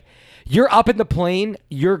mean? Like, you're up in the plane,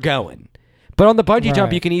 you're going. But on the bungee jump,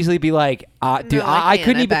 Right. you can easily be like, dude, No, I I can't.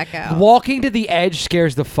 couldn't I even. back out. Walking to the edge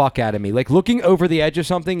scares the fuck out of me. Like looking over the edge of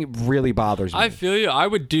something really bothers me. I feel you. I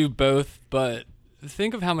would do both, but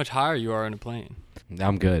think of how much higher you are in a plane.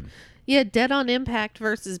 I'm good. Yeah, dead on impact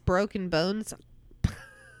versus broken bones.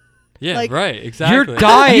 Yeah, Like- right. Exactly. You're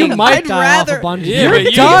dying. You might I'd die off a rather- bungee. Yeah, You're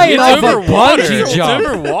but dying it's off a over water. bungee It's jump.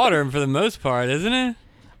 over water for the most part, isn't it?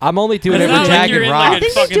 I'm only doing It's it not with like jagged you're in, rocks. like, I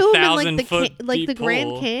think fucking they do them in like 1,000-foot like deep the Grand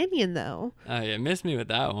pool. Canyon though. Oh yeah, miss me with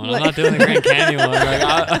that one. Like- I'm not doing the Grand Canyon one.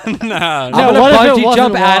 Like, no. I'm No, gonna what if it bungee wasn't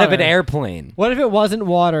jump out of water? an airplane. What if it wasn't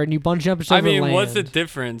water and you bungee jump over I mean, land? what's the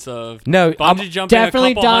difference of No, I'm bungee jumping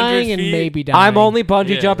Definitely a couple hundred dying and feet? maybe dying. I'm only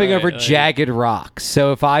bungee Yeah, jumping right, over like- jagged rocks.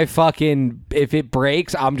 So if it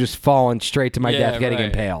breaks, I'm just falling straight to my death, getting right,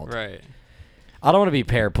 impaled. Right. I don't want to be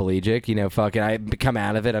paraplegic. You know, fucking. I come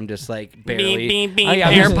out of it. I'm just like barely. Beep, beep, beep,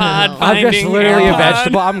 I'm just- AirPod I'm just finding literally a AirPod.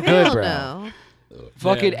 vegetable. I'm good, Hell bro. no.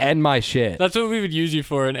 Fucking Yeah. end my shit. That's what we would use you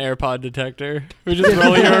for, an AirPod detector. We just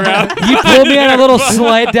roll you around. You pull me on a little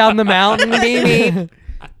sled down the mountain, baby.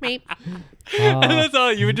 Meep. And that's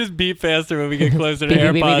all. You would just beep faster when we get closer to Beep,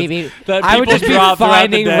 beep, beep, AirPods. beep, beep. That I would people just be drop throughout the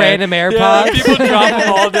finding day. random Yeah, AirPods. people drop them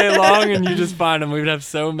all day long, and you just find them. We would have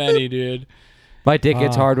so many, dude. My dick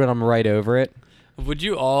gets hard when I'm right over it. Would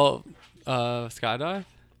you all skydive?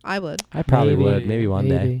 I would. I probably would. Maybe one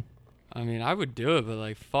day. Maybe. I mean, I would do it, but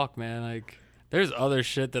like, fuck, man, like. There's other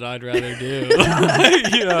shit that I'd rather do.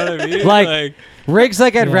 You know what I mean? Like, Riggs,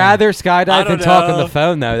 like, I'd Yeah. rather I skydive than don't talk on know. the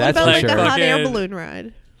phone, though. What That's about for like sure. a hot air Fucking- balloon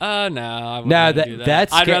ride? no, I wouldn't No, wanna that- do that.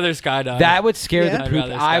 that's I'd sca- rather skydive. That would scare Yeah. the I'd poop.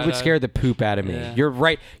 rather I would skydive. scare the poop out of me. Yeah. You're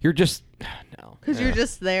right. You're just no. Because you're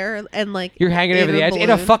just there and like You're hanging in over the edge in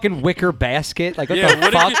a balloon. fucking wicker basket. Like what Yeah,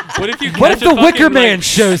 the fuck? what if you What if catch a the Wicker fucking, Man like,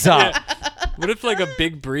 shows up? Yeah. What if like a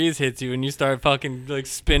big breeze hits you and you start fucking like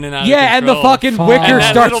spinning out? Yeah, of and the control? fucking Fuck. wicker And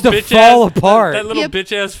that starts little to bitch fall ass- apart. That little Yep.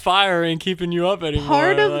 bitch ass fire ain't keeping you up anymore.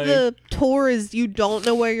 Part of like- the tour is you don't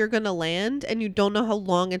know where you're gonna land and you don't know how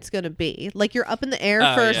long it's gonna be. Like you're up in the air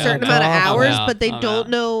Oh, for a yeah, certain I'm amount of out. hours, I'm but they out. don't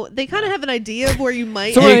know. They kind of have an idea of where you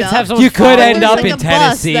might So end let's up. have someone You could follow end There's up like in a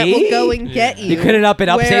Tennessee. bus that will go and get Yeah. you. You could end up in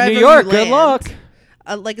upstate wherever New you York. Good land. luck.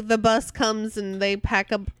 Like the bus comes and they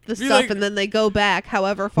pack up the Be stuff like- and then they go back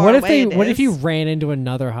however far What if away they? it What if you is. ran into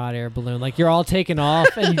another hot air balloon? Like you're all taking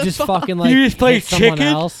off and you just fucking like You just play hit someone chicken?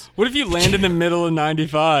 else. What if you land in the middle of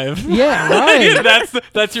 95? Yeah, right.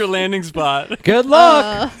 that's your landing spot. Good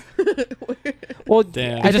luck. Well,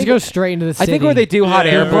 Damn. I just think- go straight into the I city. think where they do hot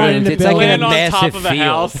Yeah, air right. balloons, Into it's like in Land a on massive top of a field.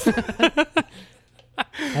 house.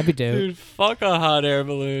 That'd be dope. Dude, fuck a hot air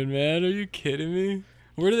balloon, man. Are you kidding me?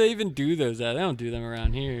 Where do they even do those at? They don't do them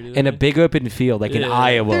around here, do they? In a big open field, like in Yeah.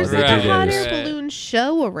 Iowa, There's they like Right, do a hot those. air Right. balloon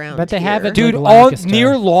show around. But they have here. it, Dude, like on Lancaster.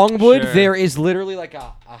 near Longwood, Sure. there is literally like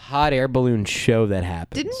a hot air balloon show that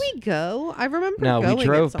happens. Didn't we go? I remember. No, going we at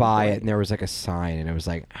drove some by point. it and there was like a sign and it was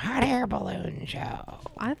like hot air balloon show.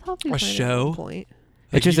 I thought we A went at show? one point.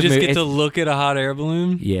 Like, It's you just a just mo- get to it's- look at a hot air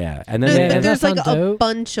balloon. Yeah, and No, then Yeah, but that there's like sounds a dope.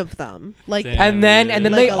 bunch of them. Like Damn. and then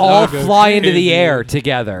Like they a all logo. fly into the Crazy. air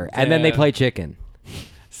together and then they Yeah. play chicken.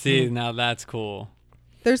 See, now that's cool.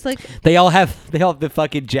 there's like They all have the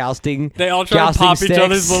fucking jousting. They all try to Jousting pop each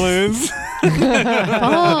other's sticks. balloons.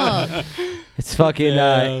 fuck. It's fucking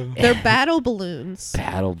They're battle balloons.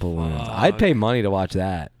 battle balloons. Fuck. I'd pay money to watch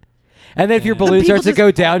that. And then if your Yeah. balloon The starts to people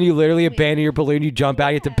go just- down, you literally abandon your balloon. You jump out.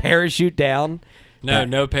 You have to parachute down. No,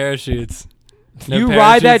 no parachutes. No You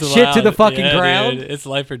ride that parachutes shit to the allowed. fucking Yeah, ground? dude, it's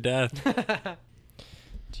life or death.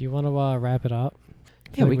 Do you want to wrap it up?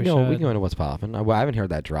 I Yeah, feel we like can go. We should. can go into what's popping. I haven't heard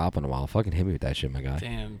that drop in a while. Fucking hit me with that shit, my guy.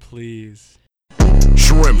 Damn, please.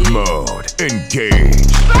 Shrimp mode. Engage.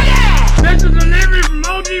 This is a delivery from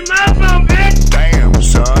OG Mapo, bitch! Damn,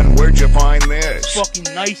 son, where'd you find this?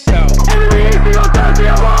 Fucking nice out.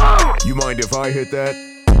 You mind if I hit that?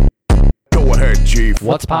 Go ahead, Chief.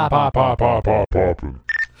 What's popping?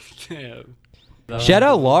 Damn. Shout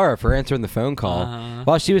out Laura for answering the phone call Uh-huh.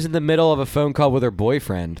 while she was in the middle of a phone call with her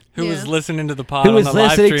boyfriend, Who was Yeah. listening to the pod who was on the live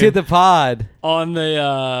listening to stream the pod. on the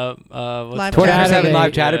Live what's 24/7 Chatterbait.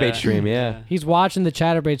 live Chatterbait stream. Yeah. He's watching the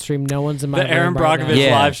Chatterbait stream. No one's in my the Aaron room right Brockovich now.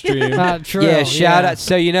 Yeah. live stream. True. Yeah, shout out.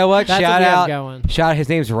 So you know what? That's shout what we have out. going. Shout out. His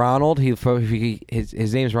name's Ronald.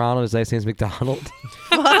 His name's Ronald. His last name's McDonald.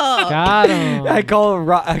 Got him. I call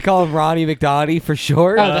him Ronnie McDonnie for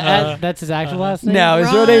short. Oh, that's his actual last name. No,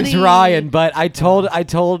 his real name's Ronnie. Ryan. But I told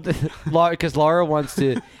Laura because Laura wants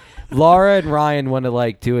to. Laura and Ryan want to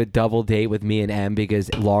like do a double date with me and Em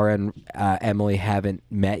because Laura and Emily haven't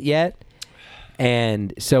met yet.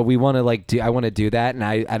 And so we want to like I want to do that. And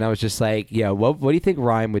I was just like, yo, what do you think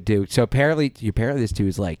Ryan would do? So apparently this dude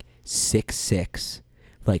is like 6'6",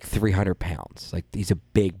 like 300 pounds. Like he's a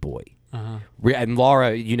big boy. And Laura,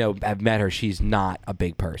 I've met her. She's not a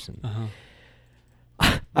big person.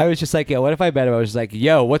 I was just like, yo, what if I met him? I was just like,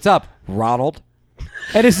 yo, what's up, Ronald?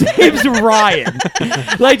 And his name's Ryan.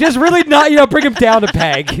 Like, just really not, bring him down a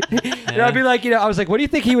peg. I'd be like, I was like, what do you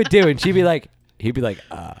think he would do? And he'd be like,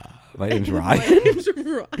 my name's Ryan.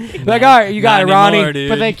 Like, all right, you got it, Ronnie. More,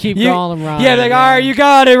 But they keep calling him Ronnie. Yeah, like, all right, you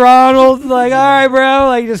got it, Ronald. Like, all right, bro.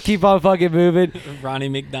 Like, just keep on fucking moving. Ronnie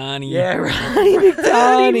McDonnie. Yeah, Ronnie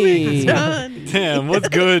McDonnie. Damn, what's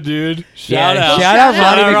good, dude? Shout out. out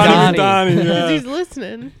Ronnie Ronnie McDonnie. McDonnie. Because Yeah. he's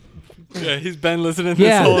listening. Yeah, he's been listening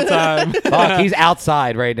Yeah. this whole time. Fuck, he's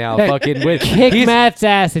outside right now, Hey, fucking with. Kick he's- Matt's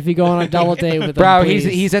ass if you go on a double date with him. Bro, please.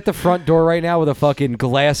 he's at the front door right now with a fucking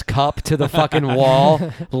glass cup to the fucking wall,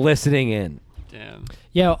 listening in. Damn.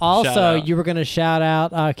 Yo, also, Shout out. you were going to shout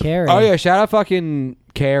out Carrie. Oh yeah, shout out fucking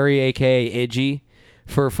Carrie, aka Iggy,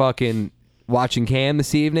 for fucking watching Cam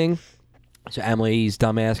this evening. So Emily's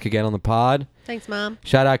dumbass could get on the pod. Thanks, Mom.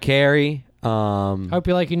 Shout out Carrie. Hope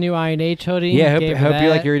you like your new INH hoodie. Yeah, Gave hope her you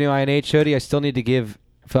like that. your new INH hoodie. I still need to give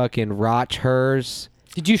fucking Roch hers.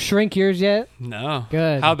 Did you shrink yours yet? No.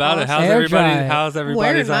 Good. How about it? How's Air everybody? dry. How's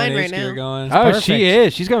everybody's Wearing mine INH right gear now. going? Oh, perfect. she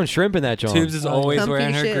is. She's going shrimp in that joint. Tubes is always Comfy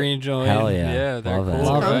wearing her shit. green joint. Hell yeah. Yeah, they're Love that. cool.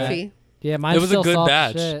 Love It's it. right? comfy. Yeah, mine's It was a still good soft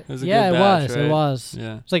batch. shit. It was a yeah, good it batch, was. right? It was.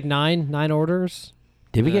 Yeah. It's like nine orders.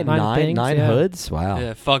 Did we get Nine nine things, yeah. hoods? Wow.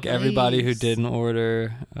 Yeah, fuck everybody who Nice. didn't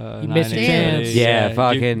order. You missed your INH chance. hoodies. Yeah,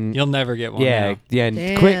 fucking- You'll never get one. Yeah, now. yeah. And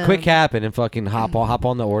Damn. quit capping and fucking hop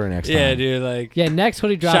on the order next Yeah, time. dude. Like, Yeah, next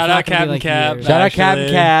hoodie drops. Shout not out gonna be Captain like Cap. years. Shout out Captain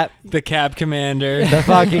Actually, Cap, the Cab Commander. the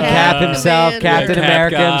fucking Cap Yeah. himself, Man. Captain Cap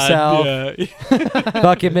America God, himself, Yeah.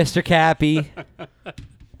 fucking Mr. Cappy,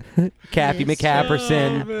 Cappy Yes.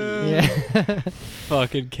 McCapperson. Yeah.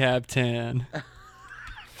 Fucking Captain.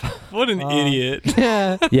 What an idiot.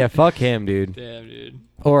 Yeah. Yeah, fuck him, dude, Damn, dude.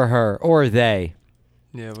 or her, or they.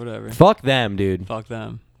 Yeah, whatever. Fuck them, dude. Fuck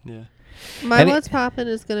them. Yeah. My Any- What's Poppin'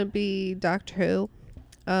 is going to be Doctor Who,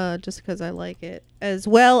 just because I like it, as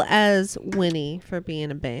well as Winnie for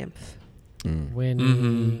being a BAMF. Winnie.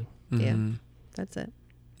 Mm-hmm. Yeah. Mm-hmm. That's it.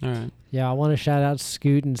 All right. Yeah, I want to shout out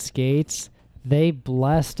Scoot and Skates. They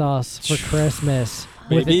blessed us for Christmas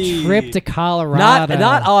with a Baby. trip to Colorado.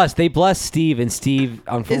 Not us. They blessed Steve, and Steve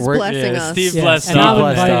Is we're- blessing Yeah, us. Steve Yeah. blessed And I'm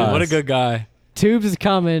us. invited. What a good guy. Tubes is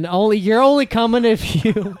coming. You're only coming if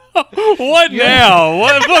you. What now?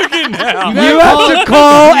 What fucking now? You have to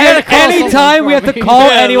call, and call someone anytime we have to from me. call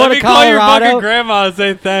Yeah, anyone let in me call your fucking Colorado. grandma and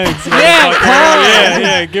say thanks. Yeah, motherfucker. call Yeah,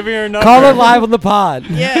 yeah. Give me her number. Call her live on the pod.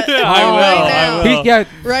 Yeah, I will, right I now. will. Yeah,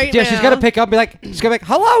 Right yeah, now. she's gonna pick up, and be like, she's gonna be like,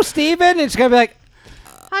 "Hello, Steven," and she's gonna be like,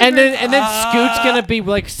 Hi, And then Grandma. Scoot's gonna be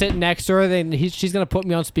like sitting next to her. Then she's gonna put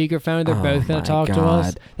me on speakerphone. They're Oh both gonna my talk to us.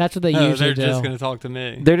 God. That's what they No, usually they're do. just gonna talk to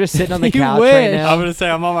me. they're just sitting on the You couch wish. right now. I'm gonna say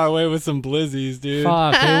I'm on my way with some blizzies, dude.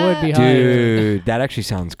 Fuck, it would be hype. Dude, that actually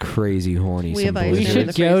sounds crazy horny. We some have ice We cream blizzards. should in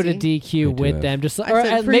the go to frizzy. DQ We do with have- them. Just I or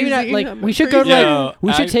said maybe not frizzy. like I'm we should go to frizzy. like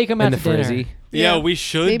we Yo, should take them in out the to dinner. frizzy. Yeah, Yeah. we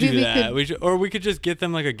should Maybe do we that. could- We should, or we could just get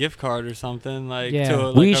them like a gift card or something, like Yeah. to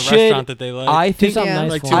like We a should- restaurant that they like. I Do think, something Yeah.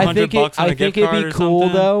 nice like for $200 them. I think bucks on a I think gift it'd be card or cool,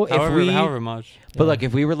 something. though, if however, we- however much. but like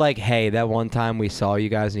if we were like, hey, that one time we saw you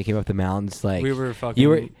guys and you came up the mountains, like We were fucking. you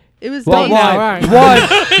were. It was Well, nice. no, one,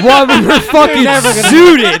 alright. one, we were fucking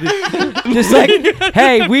suited. Just like,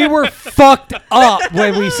 hey, we were fucked up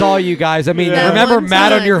when we saw you guys. I mean, That remember one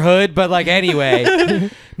Matt on time. your hood, but like anyway.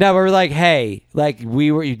 No, we were like, hey, like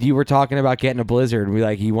you were talking about getting a blizzard, and we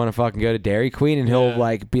like, you want to fucking go to Dairy Queen, and he'll Yeah.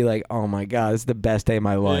 like be like, oh my god, this is the best day of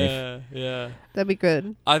my life. Yeah, yeah. That'd be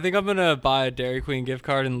good. I think I'm gonna buy a Dairy Queen gift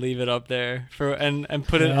card and leave it up there for and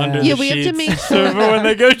put it Yeah. under Yeah, the we have to sheets. make so sure for when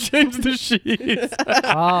they go change the sheets.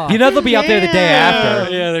 Oh. You know they'll be up there the day Yeah.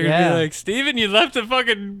 after. Yeah, they're gonna Yeah. be like, Steven, you left a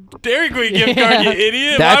fucking Dairy Queen gift card, you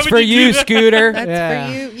idiot. Why That's would for you you, do that?" Scooter. That's Yeah.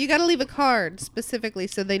 for you. You got to leave a card specifically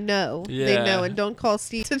so they know. They Yeah. know, and don't call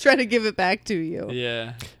Steve to try to give it back to you.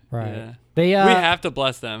 Yeah. Right. Yeah. They we have to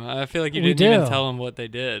bless them. I feel like you we didn't even do. tell them what they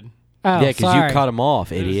did. Oh, Yeah, because you sorry. cut them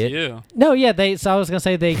off, It was idiot. you. No, yeah, So I was gonna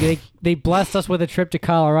say they blessed us with a trip to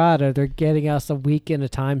Colorado. They're getting us a week in a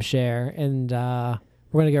timeshare, and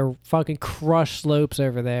we're gonna go fucking crush slopes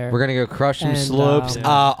over there. We're gonna go crush some And, slopes. Yeah.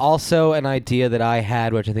 Also, an idea that I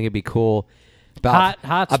had, which I think would be cool. About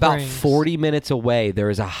Hot about springs. 40 minutes away, there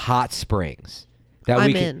is a hot springs. That I'm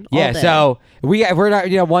we can, in all yeah, day. so we're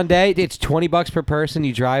not. One day it's $20 per person.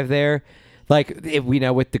 You drive there. Like if we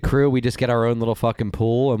know with the crew, we just get our own little fucking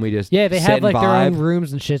pool and we just Yeah, they sit have and like their own vibe.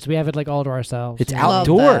 rooms and shit, so we have it like all to ourselves. It's Yeah. Love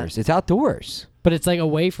outdoors. It's outdoors. But it's like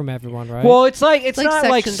away from everyone, right? Well, it's like it's Like not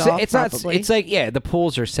like sectioned off, it's not probably. it's like yeah, the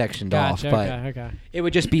pools are sectioned gotcha. off, but Okay. it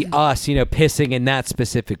would just be us, pissing in that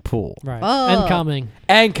specific pool Right. Oh. And coming.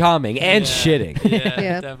 and coming and Yeah. shitting. Yeah,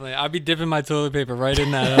 Yeah. definitely. I'd be dipping my toilet paper right in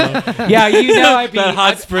that. Yeah, I'd be That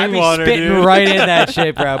hot I'd spring be water, spitting dude. right in that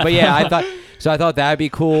shit, bro. But yeah, I thought that'd be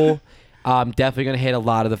cool. Definitely gonna hit a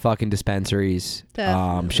lot of the fucking dispensaries.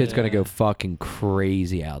 Definitely. Shit's gonna Yeah. go fucking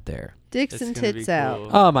crazy out there. Dicks It's and gonna be tits out. cool.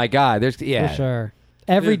 Oh my god, there's For sure.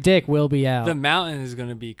 Every Dude, dick will be out. The mountain is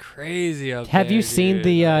gonna be crazy up there. Have you seen dude.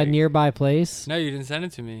 the Like- nearby place? No, you didn't send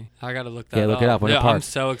it to me. I gotta look that Yeah, up. look it up. Winter Yeah, Park. I'm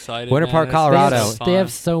so excited. Winter man. Park, It's Colorado. so They have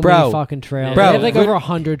fun. so Bro. many fucking trails. Bro, They have like Win- over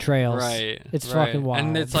 100 trails. Right. It's right. fucking wild.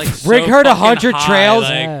 And it's like Rick so heard fucking 100 high, trails?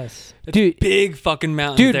 like, Yes. it's Dude. big fucking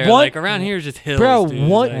mountains Dude, there. one- Like around here is just hills. Bro, dude.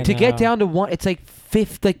 one Like, to get know. down to one, it's like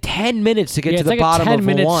 10 minutes to get Yeah, to it's the like bottom a of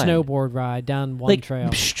 10-minute one. snowboard ride down one Like trail.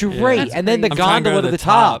 straight, That's and then the I'm trying to gondola go to the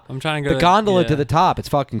top. I'm trying to go The to gondola yeah. to the top. It's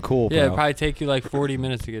fucking cool, bro. Yeah, it'd probably take you like 40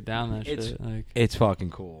 minutes to get down that It's- shit. Like, It's fucking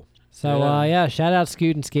cool. So Yeah. yeah, shout out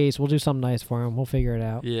Scoot and Skates. We'll do something nice for him. We'll figure it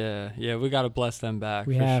out. yeah, we gotta bless them back.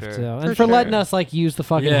 We for have sure. to, and For for letting sure. us like use the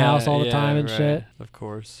fucking Yeah, house all the yeah, time and right. shit, Of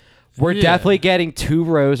course. We're Yeah. definitely getting 2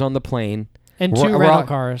 rows on the plane, and We're- 2 we're rental all-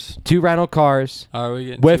 cars. 2 rental cars Are we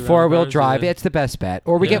getting with two 4-wheel rental cars? drive. Yeah. It's the best bet.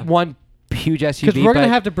 Or we Yeah. get one huge SUV. Because we're gonna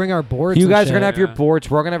but have to bring our boards. you and guys are shit. gonna have your Yeah. boards.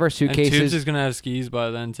 We're gonna have our And Tubes suitcases. is gonna have skis by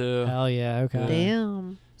then too. Hell yeah. Okay.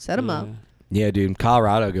 Damn. Set them up. Yeah, dude,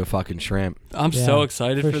 Colorado, go fucking shrimp. I'm Yeah, so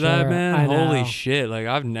excited for for that, sure. man. I Holy know. shit! Like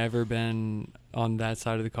I've never been on that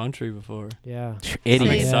side of the country before. Yeah. I'm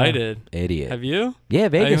Idiot. Same. excited. Idiot. Have you? Yeah, Oh, you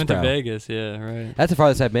Vegas, went bro. to Vegas. Yeah, right. That's the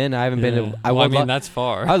farthest I've been. I haven't been Yeah. to. Well, I would mean, lo- that's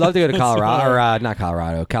far. I'd love to go to That's Colorado, far. or not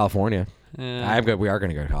Colorado, California. Yeah. We are going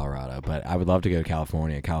to go to Colorado, but I would love to go to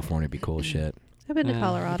California. California would be cool as shit. I've been to Yeah. It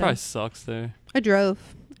Colorado. probably sucks there. I drove.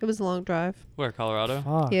 It was a long drive. Where, Colorado?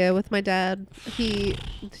 Fuck. Yeah, with my dad. He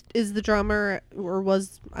is the drummer, or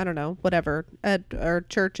was, I don't know, whatever, at our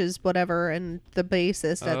churches, whatever, and the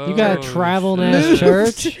bassist at You got a Oh, traveling shit. ass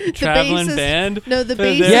church. The Traveling bassist- band? No, the There-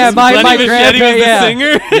 bassist. there's Yeah, my Lenny Machete grandpa, was the yeah.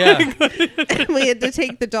 singer? Yeah. We had to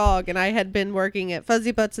take the dog, and I had been working at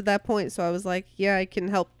Fuzzy Butts at that point, so I was like, yeah, I can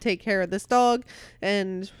help take care of this dog.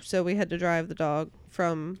 And so we had to drive the dog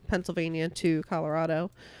from Pennsylvania to Colorado.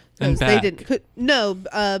 And 'Cause they back.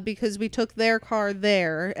 didn't because we took their car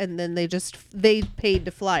there, and then they paid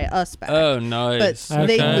to fly us back. Oh, But nice.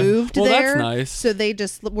 they Okay. moved Well, there, that's nice. so they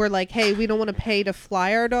just were like, "Hey, we don't want to pay to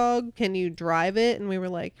fly our dog. Can you drive it?" And we were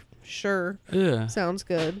like, "Sure, Yeah. sounds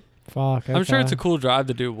good." Fuck. I'm sure okay. it's a cool drive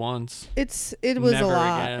to do once. It was Never a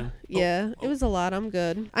lot. again. Yeah, it was a lot. I'm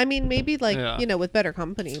good. I mean, maybe like Yeah. with better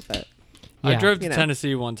company, but I Yeah. drove to You know.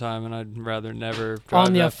 Tennessee one time, and I'd rather never drive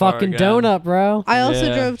on the that far fucking again. donut, bro. I also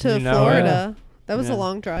Yeah, drove to you know Florida. That was Yeah. a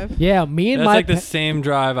long drive. Yeah, me and That's my like the pa- same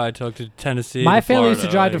drive I took to Tennessee. my to family used to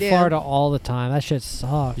Florida, drive to Yeah. Florida all the time. That shit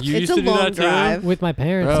sucks. You It's used a to do long that too? drive. With my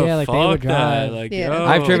parents, Bro, yeah, like they fuck would drive. that. Like, Yeah. yo,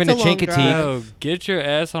 I've driven It's to a long Chincoteague. drive. Yo, get your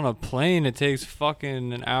ass on a plane. It takes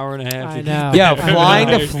fucking an hour and a half. I to know. get Yeah, there. flying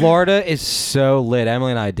to Like, Florida is so lit.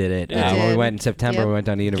 Emily and I did it We when we did. went in September. Yep. We went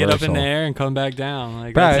down to Get Universal. up in the air and come back down.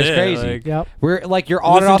 Like, Bro, that's it's it. crazy. Like, Yep. We're like you're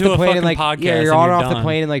on and Listen off to the a plane in fucking like podcast you're and on and you're off the done.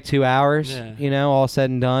 plane in like 2 hours. Yeah. You know, all said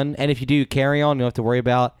and done. And if you do carry on, you don't have to worry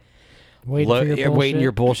about Waiting for your you're waiting bullshit.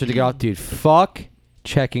 your bullshit to go out, dude. Fuck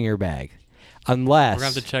checking your bag, unless We're gonna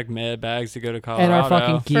have to check mad bags to go to and Colorado. our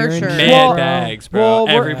fucking gear and sure. shit, mad bro. bags, bro. Well,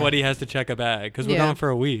 we're- Everybody has to check a bag because we're Yeah. going for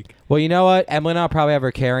a week. Well, you know what? Emily and I'll probably have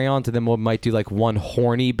our carry-ons, and then we might do like one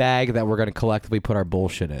horny bag that we're gonna collectively put our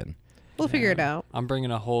bullshit in. We'll figure it out. I'm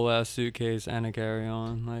bringing a whole ass suitcase and a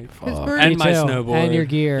carry-on, like, 'Cause Fuck. we're- and Me my too. snowboard And your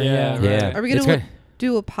gear, yeah. Yeah. Are we It's gonna gonna-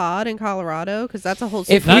 do a pod in Colorado? Because that's a whole. If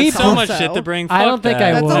suitcase we That's so much also. shit to bring. I Fuck don't think that.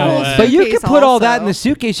 I That's would. a whole But you suitcase could put all that in also. the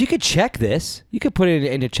suitcase. You could check this. You could put it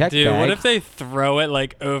in a check Dude, bag. what if they throw it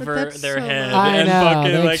like over that's their so head much. I and know,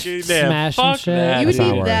 fucking they like smash and fuck shit. that. You would That's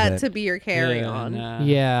not need worth that it. to be your carry-on. Yeah,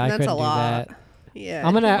 Yeah, I That's couldn't a do lot. that. Yeah.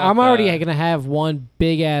 I'm Fuck already that. gonna have one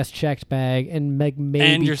big ass checked bag and like maybe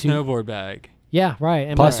and your two. snowboard bag. Yeah, right.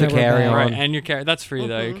 And Plus my the snowboard bag. carry-on. Right, and your carry. That's free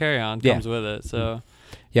though. Your Mhm. carry-on Yeah. comes with it. So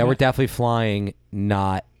Yeah, we're definitely flying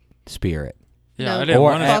not Spirit yeah, No. I didn't or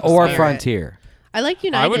want Fuck or Spirit. Frontier. I like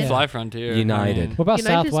United. I would Yeah. fly Frontier. United. I mean, What about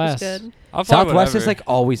United's was Southwest? good. I'll fly Southwest is whatever. like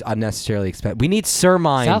always unnecessarily expensive. We need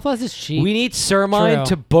Sirmine. Southwest is cheap. We need Sirmine True.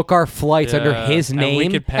 to book our flights under Yeah, his and we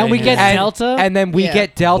name, could pay And we him. get and, Delta? and then we Yeah.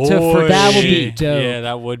 get Delta for Boy. That would be cheap. dope. Yeah,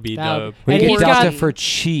 that would be That- dope. We And get he's Delta got- for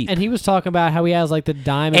cheap. And he was talking about how he has like the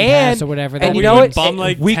diamond And- pass or whatever. and that you we know can what? Bum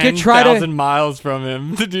like We could try to- 10,000 miles from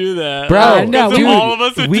him to do that. Bro, I know, That's dude, what all of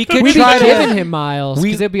us would we do. could We'd be try to- giving him miles.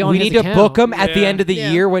 we 'cause it'd be on we his need to account. book him at the Yeah. end of the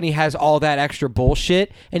Yeah. year when he has all that extra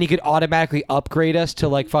bullshit, and he could automatically upgrade us to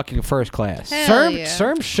like fucking first class. Hell Serm, yeah.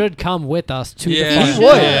 Serm should come with us to Yeah, the He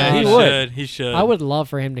flight. would. Yeah, He he would. should. He should. I would love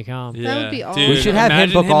for him to come. Yeah. That would be awesome. Dude, We should have him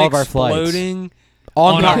imagine book all of our flights. exploding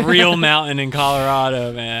On on a the- real mountain in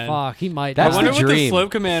Colorado, man. Fuck, he might. That's I die. wonder the what the dream.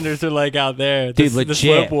 slope commanders are like out there. Dude, The legit.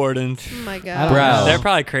 slope wardens. Oh my I don't god. Bro. know. They're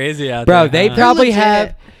probably crazy out Bro, there. they huh? probably Legit.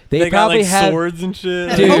 have. They got probably like have. swords and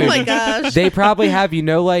shit. Dude. Oh my gosh. They probably have,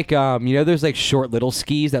 like, those like short little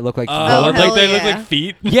skis that look like. Oh, football- like hell they look yeah. like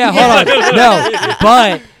feet. yeah, hold on.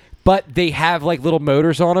 No, but they have like little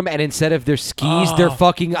motors on them, and instead of their skis, they're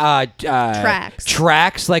fucking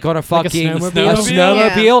tracks like on a Like a fucking snowmobile?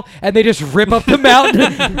 snowmobile, and they just rip up the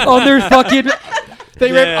mountain on their fucking.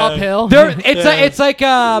 They rip Yeah. uphill. It's like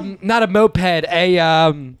not a moped,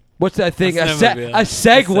 what's that thing? A snowmobile.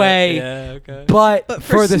 Segway, Yeah, okay. but But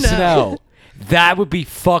for for the snow. snow. That would be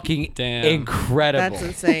fucking Damn. incredible. That's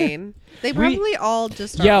insane. They probably all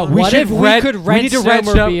just are Yo, on what it. if we could rent need to rent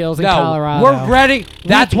snowmobiles in no, Colorado? We're renting.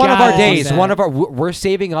 That's We one of our gotta do days. that. One of our. We're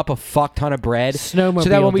saving up a fuck ton of bread. Snowmobile So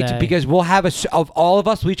that when we day. because we'll have of all of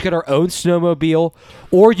us, we each get our own snowmobile,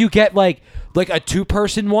 or you get like a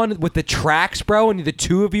 2-person one with the tracks, bro, and the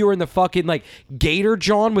two of you are in the fucking like Gator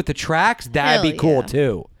John with the tracks. That'd Hell be cool yeah.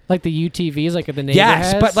 too. Like the UTVs, like the neighbor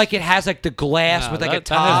Yes, has? but like it has like the glass Nah, with like that, a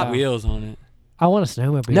that has top. wheels on it. I want a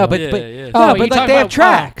snowmobile. No, but Yeah, but yeah. no, Oh, but you like talking they have about-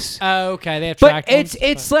 tracks. Oh, okay, they have But track it's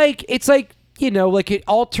ones, like like it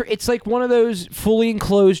it's like one of those fully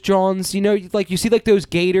enclosed Johns. Like you see like those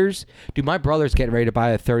Gators. Dude, my brother's getting ready to buy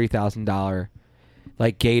a $30,000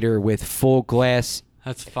 like Gator with full glass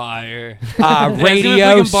That's fire.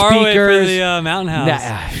 radio we can borrow it for speakers. the mountain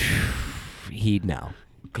house. He'd know.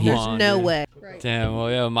 Come There's on, no dude. way. Damn. Well,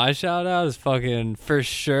 yeah. My shout out is fucking for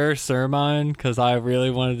sure Sermine because I really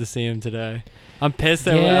wanted to see him today. I'm pissed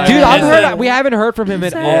that Yeah. Dude, I'm pissed we haven't heard from him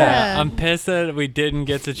at all. Yeah. I'm pissed that we didn't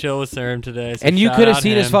get to chill with Serm today. So And you shout could have out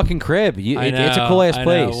seen his him. fucking crib. I It's a know, cool ass I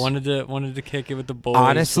place. know. Wanted to kick it with the boys.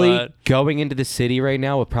 Honestly, but, going into the city right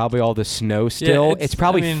now with probably all the snow still, it's- it's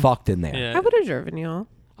probably I mean, fucked in there. yeah. I would have driven y'all.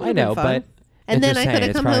 I Would've been know, fun. but And then just I saying, could have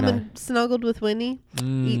it's come probably home not- and snuggled with Winnie,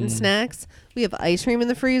 eating Mm, snacks. We have ice cream in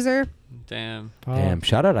the freezer. Damn. Oh. Damn,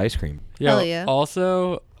 shout out ice cream. Yo, Hell yeah.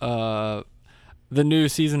 Also, the new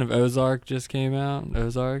season of Ozark just came out.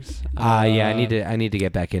 Ozarks. Yeah, I need to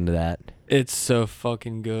get back into that. It's so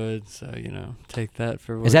fucking good. So take that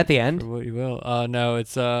for what. Is that the end? For what you will. No,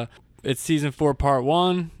 it's season 4 part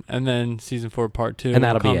 1, and then season 4 part 2. And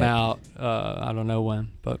that'll will be come it. out. I don't know when,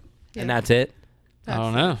 but And that's it. I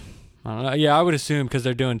don't know. Yeah, I would assume because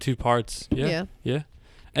they're doing 2 parts. Yeah.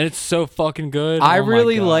 And it's so fucking good. I Oh my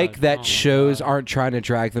really God. like that Oh my shows God. aren't trying to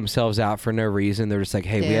drag themselves out for no reason. They're just like,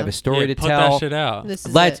 hey, we Yeah. have a story Yeah, to put tell. that shit out. This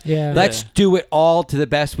is Let's it. Yeah. let's Yeah. do it all to the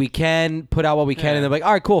best we can. Put out what we can, Yeah. and then like,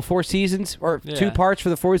 all right, cool, 4 seasons or 2 Yeah. parts for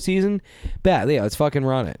the 4th season. Bet, yeah, let's fucking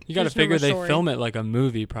run it. You got to There's no figure more they story. film it like a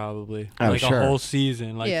movie, probably. Oh, like sure. a whole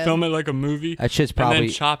season. Like Yeah. film it like a movie. That shit's And probably then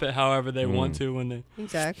chop it however they want to when they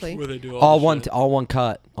Exactly. where they do all the one shit. all one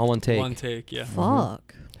cut, all one take. One take. Yeah.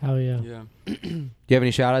 Fuck. Hell yeah. Yeah. Do you have any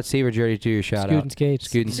shout outs, Steve, or did you already do your shout Scoot out? and skates.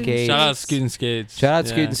 Scoot and Scoot and skates. Shout out Scoot and Skates. Shout out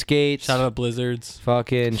Yeah. Scoot and skates. Shout out Blizzards.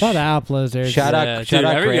 Fucking Shout out Blizzard. Shout out- Yeah, shout dude,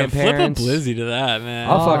 out every- yeah, grandparents. Flip a Blizzy to that, man.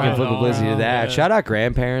 I'll fucking Alright, flip a blizzy to alright. that. Yeah. Shout out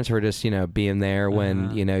grandparents for just being there when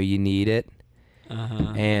Uh-huh. you need it.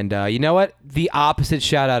 Uh-huh. And you know what? The opposite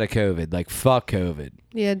shout out of COVID. Like fuck COVID.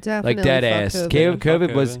 Yeah, definitely. Like dead fuck ass. COVID. Yeah, COVID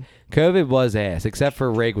fuck was COVID was ass. Except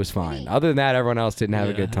for Rig was fine. Other than that, everyone else didn't have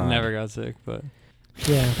a Yeah, good time. Never got sick, but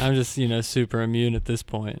Yeah. I'm just super immune at this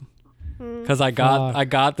point Mm. because I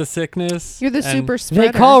got the sickness. You're the and- super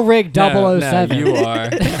spreader. They call Rick No, 007. No, you are.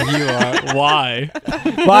 You are. Why?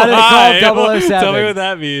 Why do they call it 007? Tell me what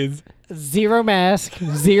that means. 0 mask,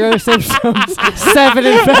 0 symptoms, 7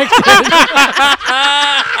 infected.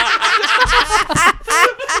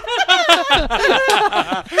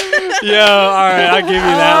 Yo, all right, I'll give you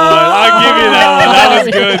that one. I'll give you that one. That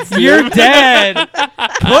was good. Steve. You're dead.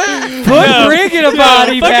 Put Rig in a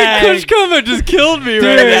body bag. Fucking Kush Coma just killed me Dude,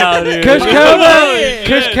 right now, dude.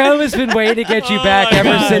 Kush Coma's been waiting to get you back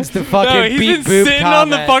ever since the fucking No, he's beat been boop sitting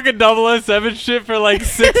comment. on the fucking 007 shit for like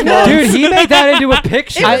 6 months. Dude, he made that into a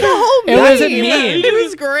picture. It was a whole It was a meme. meme. It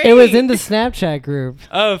was great. It was in the Snapchat group.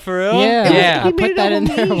 Oh, for real? Yeah, Yeah. I He made put it that a in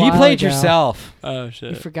whole there. a meme. You while played ago. yourself. Oh, You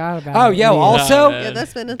shit. forgot about Oh, it. yo, Yeah. also, man. Yeah,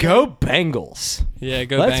 that's been a go thing. Bengals. Yeah,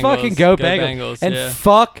 go Let's Bengals. fucking go Bengals. And yeah.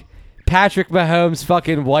 fuck Patrick Mahomes'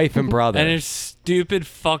 fucking wife and brother. And his stupid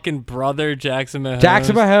fucking brother, Jackson Mahomes.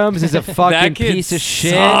 Jackson Mahomes is a fucking that kid piece of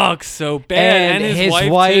shit. sucks so bad. And And his his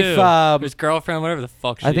wife, too. His girlfriend, whatever the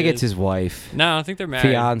fuck she I think is. it's his wife. No, I think they're married.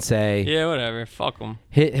 Fiance. Yeah, whatever. Fuck them.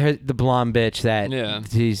 The blonde bitch that Yeah.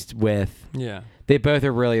 he's with. Yeah. They both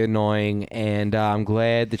are really annoying, and I'm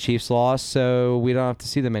glad the Chiefs lost, so we don't have to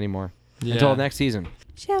see them anymore Yeah. until next season.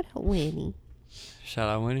 Shout out Winnie. Shout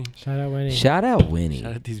out Winnie. Shout out Winnie. Shout out Winnie.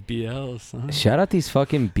 Shout out these BLs. Huh? Shout out these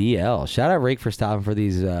fucking BLs. Shout out Rick for stopping for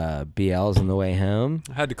these BLs on the way home.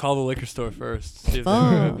 I had to call the liquor store first. See if they were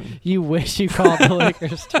Fuck. open. You wish you called the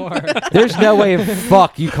liquor store. There's no way in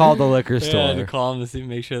fuck you called the liquor Yeah, I had to store. call them to see,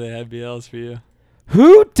 make sure they had BLs for you.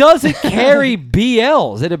 Who doesn't carry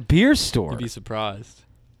BLs at a beer store? You'd be surprised.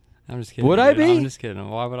 I'm just kidding. Would I dude. be? I'm just kidding.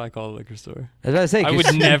 Why would I call the liquor store? I was about to say, I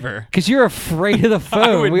would never. Because you're afraid of the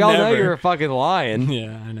phone. would We all know never. you're a fucking lion.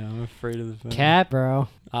 Yeah, I know. I'm afraid of the phone. Cat, bro.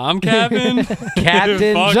 I'm Captain.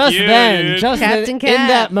 Captain. Fuck Just you, then. dude. Just Captain in Cat.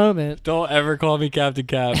 that moment. Don't ever call me Captain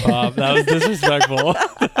Cat, Bob. That was disrespectful.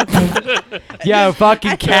 Yo,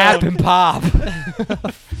 fucking Cap and Pop.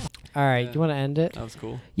 All right, you want to end it? That was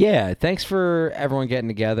cool. Yeah, thanks for everyone getting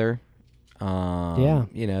together. Yeah.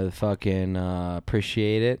 You know, fucking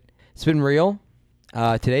appreciate it. It's been real.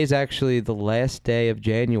 Today's actually the last day of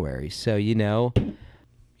January, so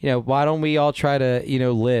why don't we all try to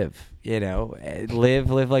live?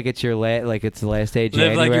 Live like it's your like it's the last day of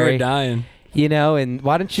January. Live like you were dying. And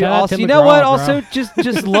why don't you Shout out also? Tim You know what? McGraw, Also, bro.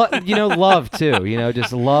 just love too.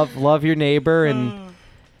 Just love your neighbor, and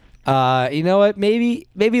you know what? Maybe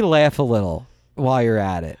laugh a little while you're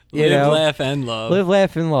at it. Live, laugh, and love. Live,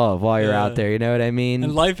 laugh, and love while you're Yeah. out there. You know what I mean?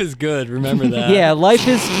 And life is good. Remember that. Yeah, life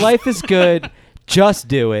is good. Just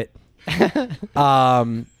do it.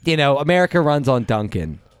 America runs on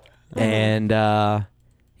Duncan, and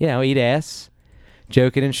eat ass,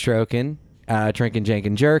 joking and stroking, drinking,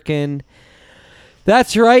 jankin', jerkin'.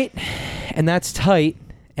 That's right, and that's tight.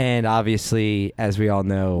 And obviously, as we all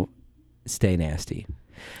know, stay nasty.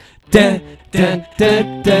 Dun, dun,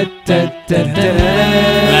 dun, dun, dun, dun, dun,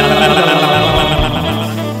 dun.